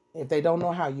 If they don't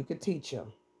know how, you can teach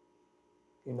them.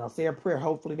 You know, say a prayer.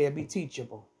 Hopefully they'll be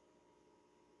teachable.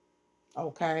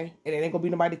 Okay? And it ain't going to be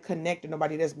nobody connected,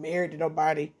 nobody that's married to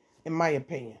nobody, in my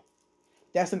opinion.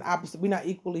 That's an opposite. We're not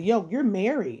equally yoked. You're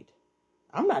married.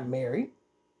 I'm not married.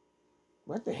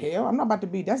 What the hell? I'm not about to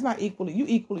be. That's not equally. You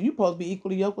supposed to be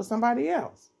equally yoked with somebody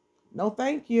else. No,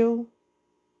 thank you.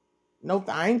 No,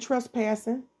 I ain't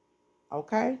trespassing.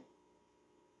 Okay?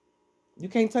 You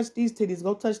can't touch these titties.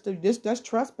 Go touch them. That's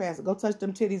trespassing. Go touch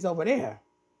them titties over there.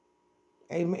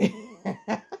 Amen.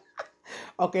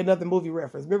 Okay, another movie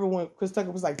reference. Remember when Chris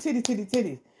Tucker was like, titty, titty,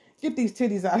 titties. Get these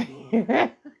titties out of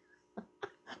here.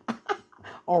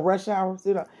 On Rush Hour.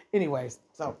 You know. Anyways,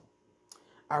 so,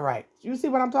 all right. You see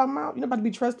what I'm talking about? You're not about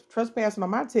to be trespassing on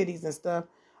my titties and stuff.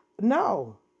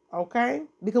 No. Okay?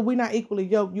 Because we're not equally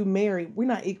yoked. You married. We're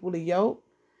not equally yoked.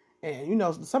 And, you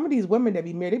know, some of these women that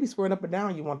be married, they be swearing up and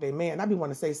down you want their man. I be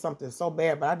wanting to say something so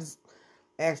bad, but I just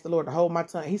ask the Lord to hold my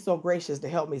tongue. He's so gracious to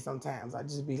help me sometimes. I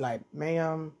just be like,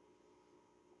 ma'am,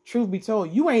 truth be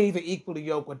told, you ain't even equally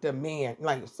yoked with them men.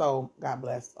 Like, so, God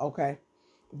bless. Okay?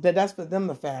 That's for them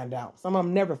to find out. Some of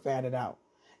them never found it out.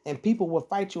 And people will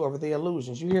fight you over their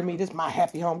illusions. You hear me? This is my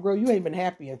happy home girl. You ain't been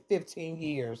happy in 15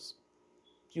 years.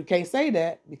 You can't say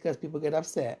that because people get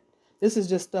upset. This is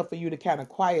just stuff for you to kind of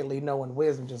quietly know in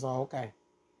wisdom. Just, oh, okay.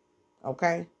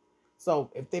 Okay? So,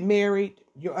 if they're married,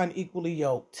 you're unequally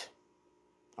yoked.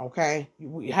 Okay?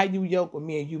 How you yoke with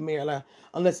me and you married,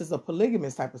 unless it's a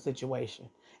polygamous type of situation.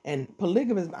 And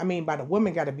polygamous, I mean, by the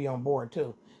women got to be on board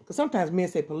too. Because sometimes men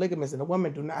say polygamous and the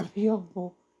women do not be on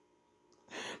board.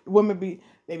 The women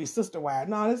they be sister wives.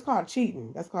 No, that's called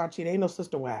cheating. That's called cheating. Ain't no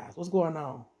sister wives. What's going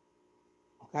on?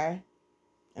 Okay?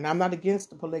 And I'm not against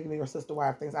the polygamy or sister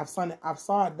wife things. I've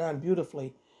saw it done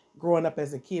beautifully growing up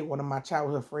as a kid, one of my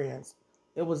childhood friends.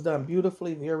 It was done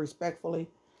beautifully, very respectfully.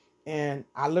 And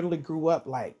I literally grew up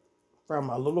like from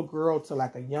a little girl to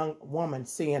like a young woman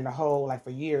seeing the whole like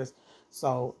for years.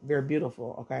 So very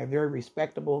beautiful. Okay. Very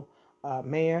respectable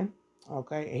man.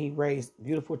 Okay. And he raised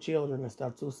beautiful children and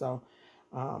stuff too. So,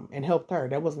 and helped her.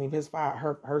 That wasn't even his fault.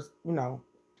 Her, you know,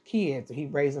 kids. He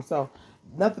raised them. So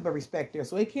nothing but respect there.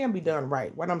 So it can be done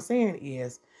right. What I'm saying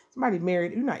is somebody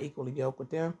married, you're not equally yoked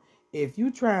with them. If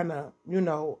you trying to, you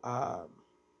know,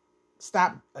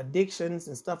 stop addictions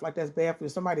and stuff like that's bad for you,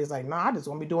 somebody's like, nah, I just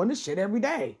want to be doing this shit every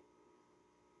day.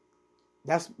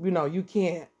 That's, you know, you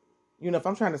can't, you know, if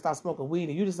I'm trying to stop smoking weed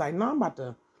and you just like, no, I'm about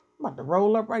to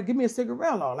roll up, right? Give me a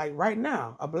cigarello, like right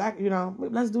now, a black, you know,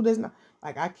 let's do this now.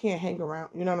 Like, I can't hang around,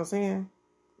 you know what I'm saying?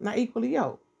 Not equally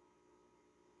yoked.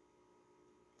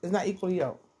 It's not equally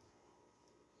yoked.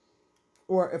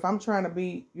 Or if I'm trying to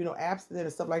be, you know, abstinent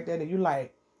and stuff like that, and you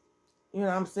like, you know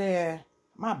what I'm saying?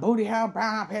 My booty how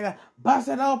brown, I bust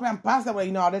it open, bust it away,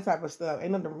 you know, all that type of stuff.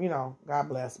 Ain't nothing, you know, God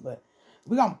bless, but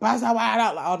we gonna bust our wide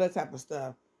out, like all that type of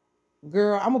stuff.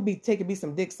 Girl, I'm gonna be taking me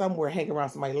some dick somewhere, hanging around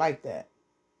somebody like that,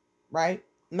 right?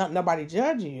 Not nobody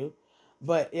judging you,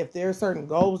 but if there are certain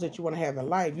goals that you want to have in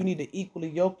life, you need to equally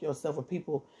yoke yourself with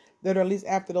people that are at least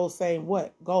after those same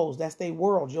goals. That's their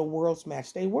world. Your worlds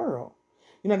match their world.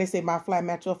 You know, they say my fly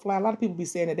match your fly. A lot of people be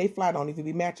saying that they fly don't even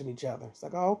be matching each other. It's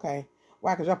like, oh, okay.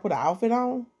 Why? Because y'all put an outfit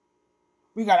on?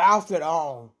 We got an outfit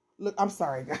on. Look, I'm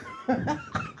sorry, guys.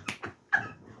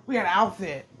 We got an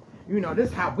outfit. You know, this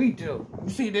is how we do. You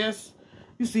see this?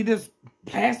 You see this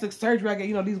plastic surgery I get?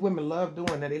 You know, these women love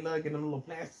doing that. They love getting a little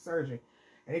plastic surgery.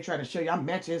 And they try to show you, I'm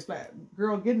matching his fly.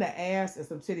 Girl, getting the ass and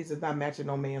some titties is not matching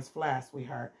no man's fly,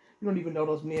 sweetheart. You don't even know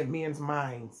those men's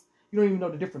minds. You don't even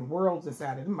know the different worlds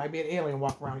inside it. There might be an alien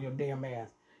walking around your damn ass.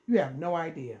 You have no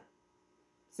idea.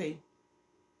 See?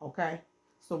 Okay?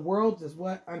 So worlds is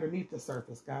what? Underneath the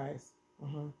surface, guys.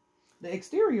 Mm-hmm. The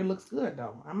exterior looks good,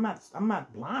 though. I'm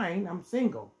not blind. I'm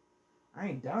single. I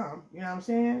ain't dumb. You know what I'm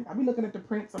saying? I be looking at the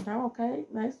print sometimes. Okay,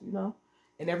 nice, you know.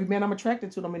 And every man I'm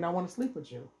attracted to don't mean I want to sleep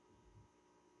with you.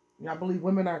 You know, I believe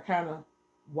women are kind of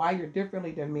wired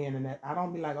differently than men in that. I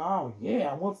don't be like, oh, yeah,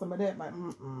 I want some of that. Like,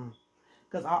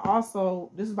 Because I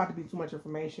also, this is about to be too much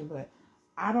information, but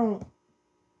I'm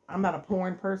not a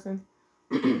porn person.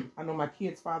 I know my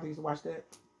kid's father used to watch that.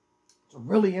 So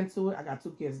really into it. I got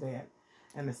 2 kids' dad.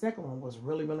 And the second one was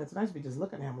really, really into it. I used to be just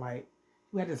looking at him like,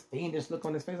 he had this fiendish look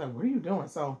on his face. Like, what are you doing?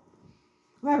 So,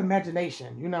 I have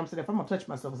imagination. You know what I'm saying? If I'm going to touch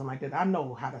myself or something like that, I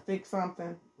know how to fix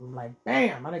something. I'm like,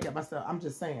 bam, I didn't get myself. I'm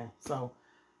just saying. So,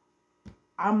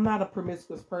 I'm not a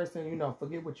promiscuous person. You know,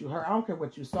 forget what you heard. I don't care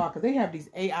what you saw. Because they have these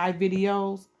AI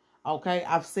videos. Okay,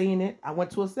 I've seen it. I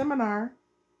went to a seminar.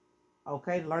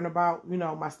 Okay, learn about,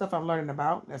 my stuff I'm learning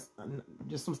about. That's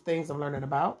just some things I'm learning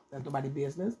about. That's nobody's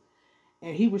business.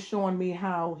 And he was showing me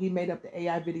how he made up the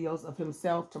AI videos of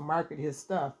himself to market his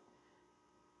stuff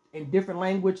in different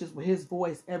languages with his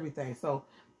voice, everything. So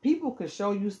people could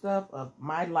show you stuff of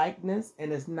my likeness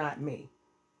and it's not me.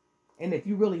 And if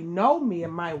you really know me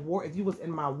in my world, if you was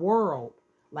in my world,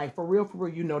 like for real,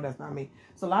 that's not me.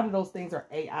 So a lot of those things are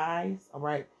AIs, all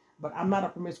right? But I'm not a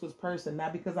promiscuous person,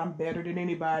 not because I'm better than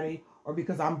anybody or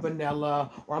because I'm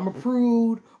vanilla or I'm a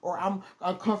prude or I'm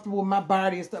uncomfortable with my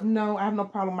body and stuff. No, I have no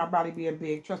problem with my body being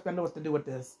big. Trust me, I know what to do with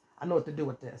this. I know what to do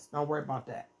with this. Don't worry about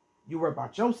that. You worry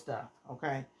about your stuff,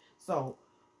 okay? So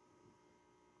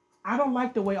I don't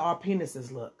like the way our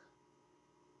penises look.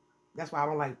 That's why I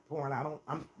don't like porn.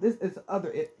 This is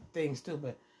other things too,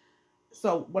 but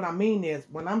so what I mean is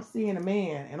when I'm seeing a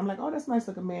man and I'm like, oh, that's a nice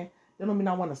looking man, that don't mean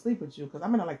I want to sleep with you because I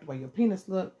mean I like the way your penis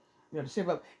look, the shape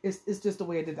up. It's just the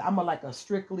way it is. I'm like a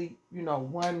strictly,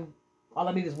 one. All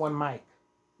I need is one mic.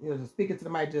 Just speaking to the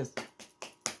mic. Just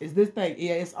is this thing?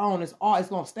 Yeah, it's on. It's all. It's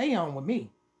gonna stay on with me.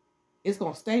 It's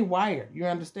gonna stay wired. You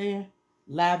understand?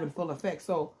 Live and full effect.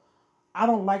 So I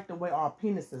don't like the way our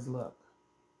penises look.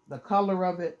 The color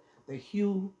of it. The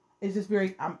hue is just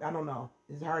very, I don't know.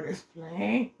 It's hard to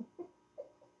explain.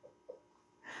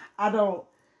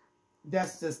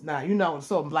 That's just not,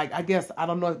 so like, I guess, I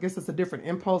don't know, I guess it's a different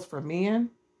impulse for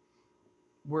men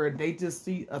where they just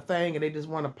see a thing and they just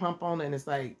want to pump on it. And it's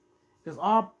like, because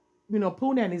all,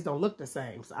 poo nannies don't look the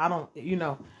same. So I don't,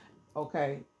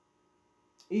 okay.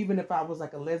 Even if I was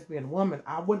like a lesbian woman,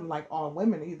 I wouldn't like all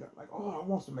women either. Like, oh, I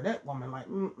want some of that woman. Like,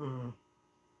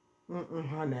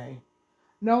 honey.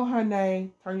 No,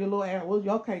 honey, turn your little ass. Well,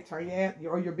 okay, turn your ass,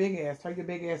 or your big ass. Turn your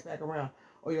big ass back around.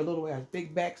 Or your little ass.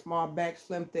 Big back, small back,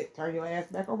 slim, thick. Turn your ass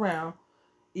back around.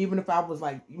 Even if I was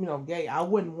like, gay, I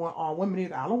wouldn't want all women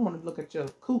either. I don't want to look at your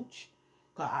cooch.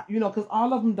 Because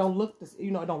all of them don't look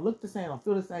don't look the same. Don't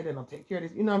feel the same. They don't take care of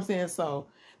this. You know what I'm saying? So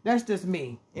that's just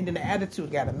me. And then the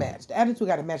attitude got to match. The attitude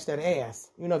got to match that ass.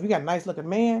 If you got a nice looking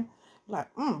man, like,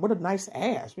 what a nice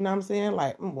ass. You know what I'm saying?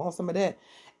 Like, want some of that.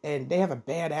 And they have a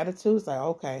bad attitude. It's like,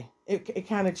 okay, it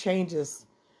kind of changes,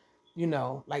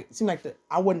 like, it seems like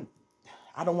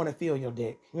I don't want to feel your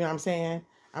dick. You know what I'm saying?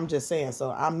 I'm just saying. So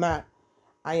I'm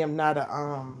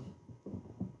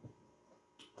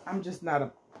just not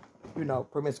a,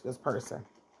 promiscuous person.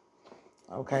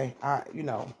 Okay.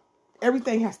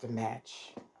 Everything has to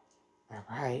match. All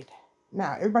right.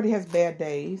 Now, everybody has bad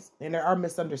days and there are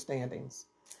misunderstandings.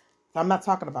 So I'm not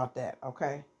talking about that.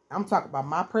 Okay. I'm talking about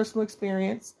my personal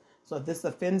experience. So if this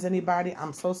offends anybody,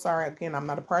 I'm so sorry. Again, I'm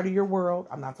not a part of your world.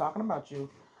 I'm not talking about you.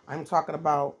 I'm talking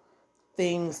about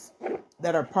things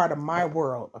that are part of my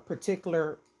world, a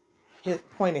particular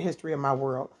point in history of my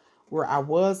world where I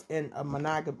was in a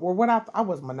monogamy, or what I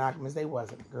was monogamous. They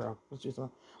wasn't, girl. It was just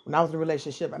when I was in a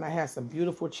relationship and I had some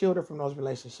beautiful children from those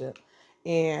relationships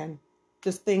and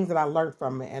just things that I learned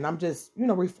from it. And I'm just,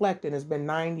 reflecting. It's been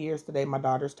 9 years today. My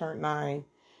daughter's turned 9.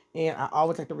 And I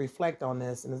always like to reflect on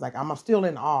this. And it's like, I'm still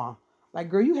in awe. Like,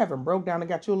 girl, you haven't broke down and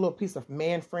got you a little piece of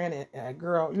man friend. And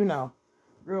girl, girl,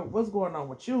 what's going on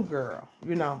with you, girl?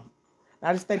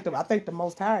 I just think I thank the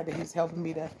Most High that he's helping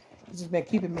me he's just been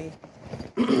keeping me.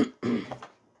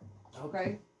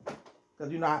 Okay.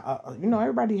 Because,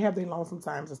 everybody have their lonesome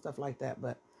times and stuff like that.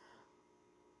 But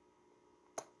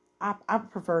I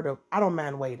don't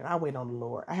mind waiting. I wait on the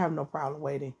Lord. I have no problem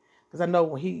waiting. Because I know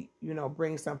when he,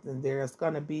 brings something there, it's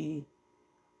going to be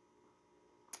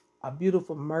a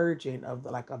beautiful merging of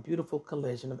a beautiful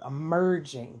collision of a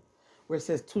merging where it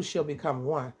says two shall become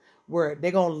one, where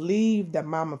they're going to leave their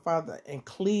mama and father and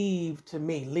cleave to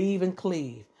me, leave and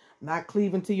cleave, not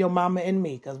cleaving to your mama and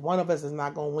me, because one of us is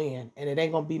not going to win and it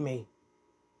ain't going to be me.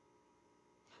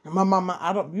 And my mama,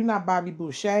 you're not Bobby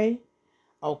Boucher.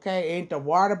 Okay, ain't the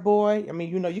water boy. I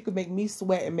mean, you could make me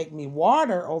sweat and make me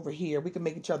water over here. We can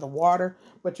make each other water,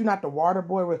 but you're not the water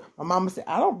boy. Where my mama said,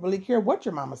 I don't really care what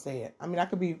your mama said. I mean, I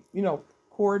could be,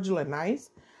 cordial and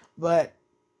nice, but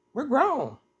we're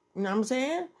grown. You know what I'm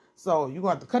saying? So you're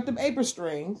going to have to cut them apron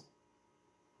strings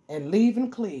and leave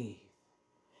and cleave.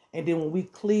 And then when we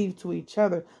cleave to each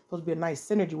other, it's supposed to be a nice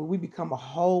synergy where we become a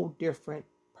whole different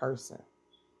person.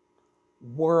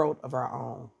 World of our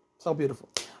own. So beautiful.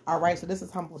 All right, so this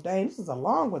is Humble Dame. This is a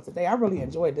long one today. I really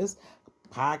enjoyed this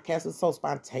podcast. It's so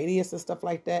spontaneous and stuff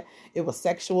like that. It was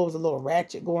sexual. It was a little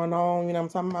ratchet going on. You know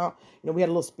what I'm talking about? We had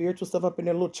a little spiritual stuff up in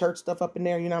there, a little church stuff up in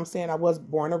there. You know what I'm saying? I was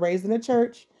born and raised in a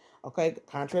church. Okay,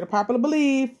 contrary to popular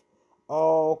belief.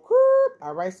 Oh,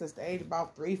 all right, since the age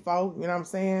about 3, 4. You know what I'm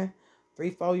saying?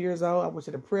 3, 4 years old. I went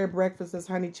to the prayer breakfast as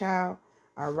honey child.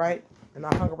 All right, and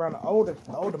I hung around the older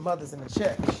mothers in the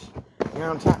church. You know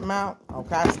what I'm talking about?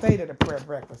 Okay, I stayed at a prayer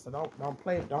breakfast, so don't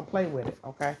play with it.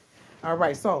 Okay, all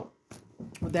right. So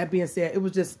with that being said, it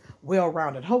was just well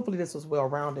rounded. Hopefully, this was well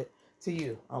rounded to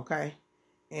you. Okay,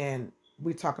 and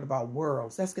we're talking about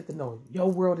worlds. Let's get to know your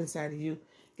world inside of you.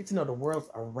 Get to know the worlds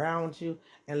around you,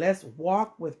 and let's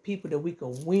walk with people that we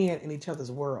can win in each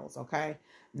other's worlds. Okay,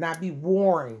 not be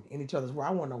warring in each other's world.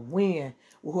 I want to win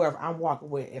with whoever I'm walking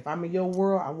with. If I'm in your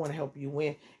world, I want to help you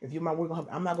win. If you're my world,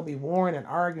 I'm not gonna be warring and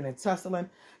arguing and tussling.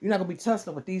 You're not gonna be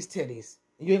tussling with these titties.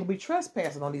 You ain't gonna be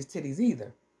trespassing on these titties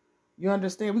either. You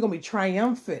understand? We're gonna be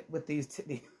triumphant with these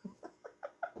titties.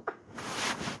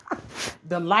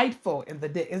 Delightful in the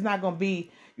day. It's not gonna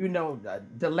be,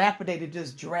 dilapidated,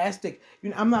 just drastic.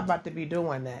 I'm not about to be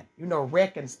doing that.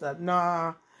 Wrecking stuff.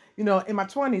 Nah. In my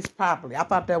 20s, probably I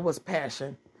thought that was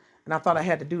passion, and I thought I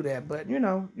had to do that. But you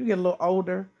get a little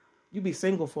older, you be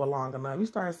single for long enough, you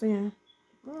start seeing,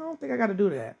 I don't think I got to do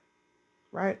that,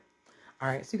 right? All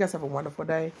right. So you guys have a wonderful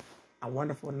day, a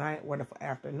wonderful night, wonderful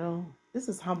afternoon. This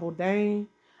is Humble Dane.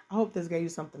 I hope this gave you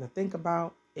something to think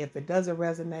about. If it doesn't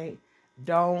resonate,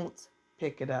 don't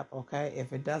pick it up, okay?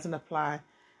 If it doesn't apply,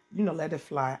 let it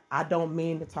fly. I don't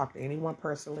mean to talk to anyone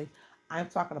personally. I'm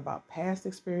talking about past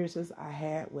experiences I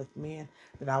had with men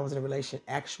that I was in a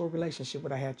actual relationship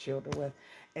with, I had children with.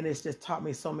 And it's just taught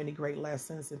me so many great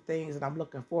lessons and things that I'm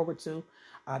looking forward to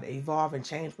evolve and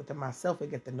change within myself and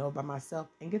get to know about myself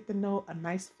and get to know a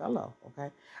nice fellow, okay? All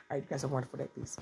right, you guys have a wonderful day. Peace.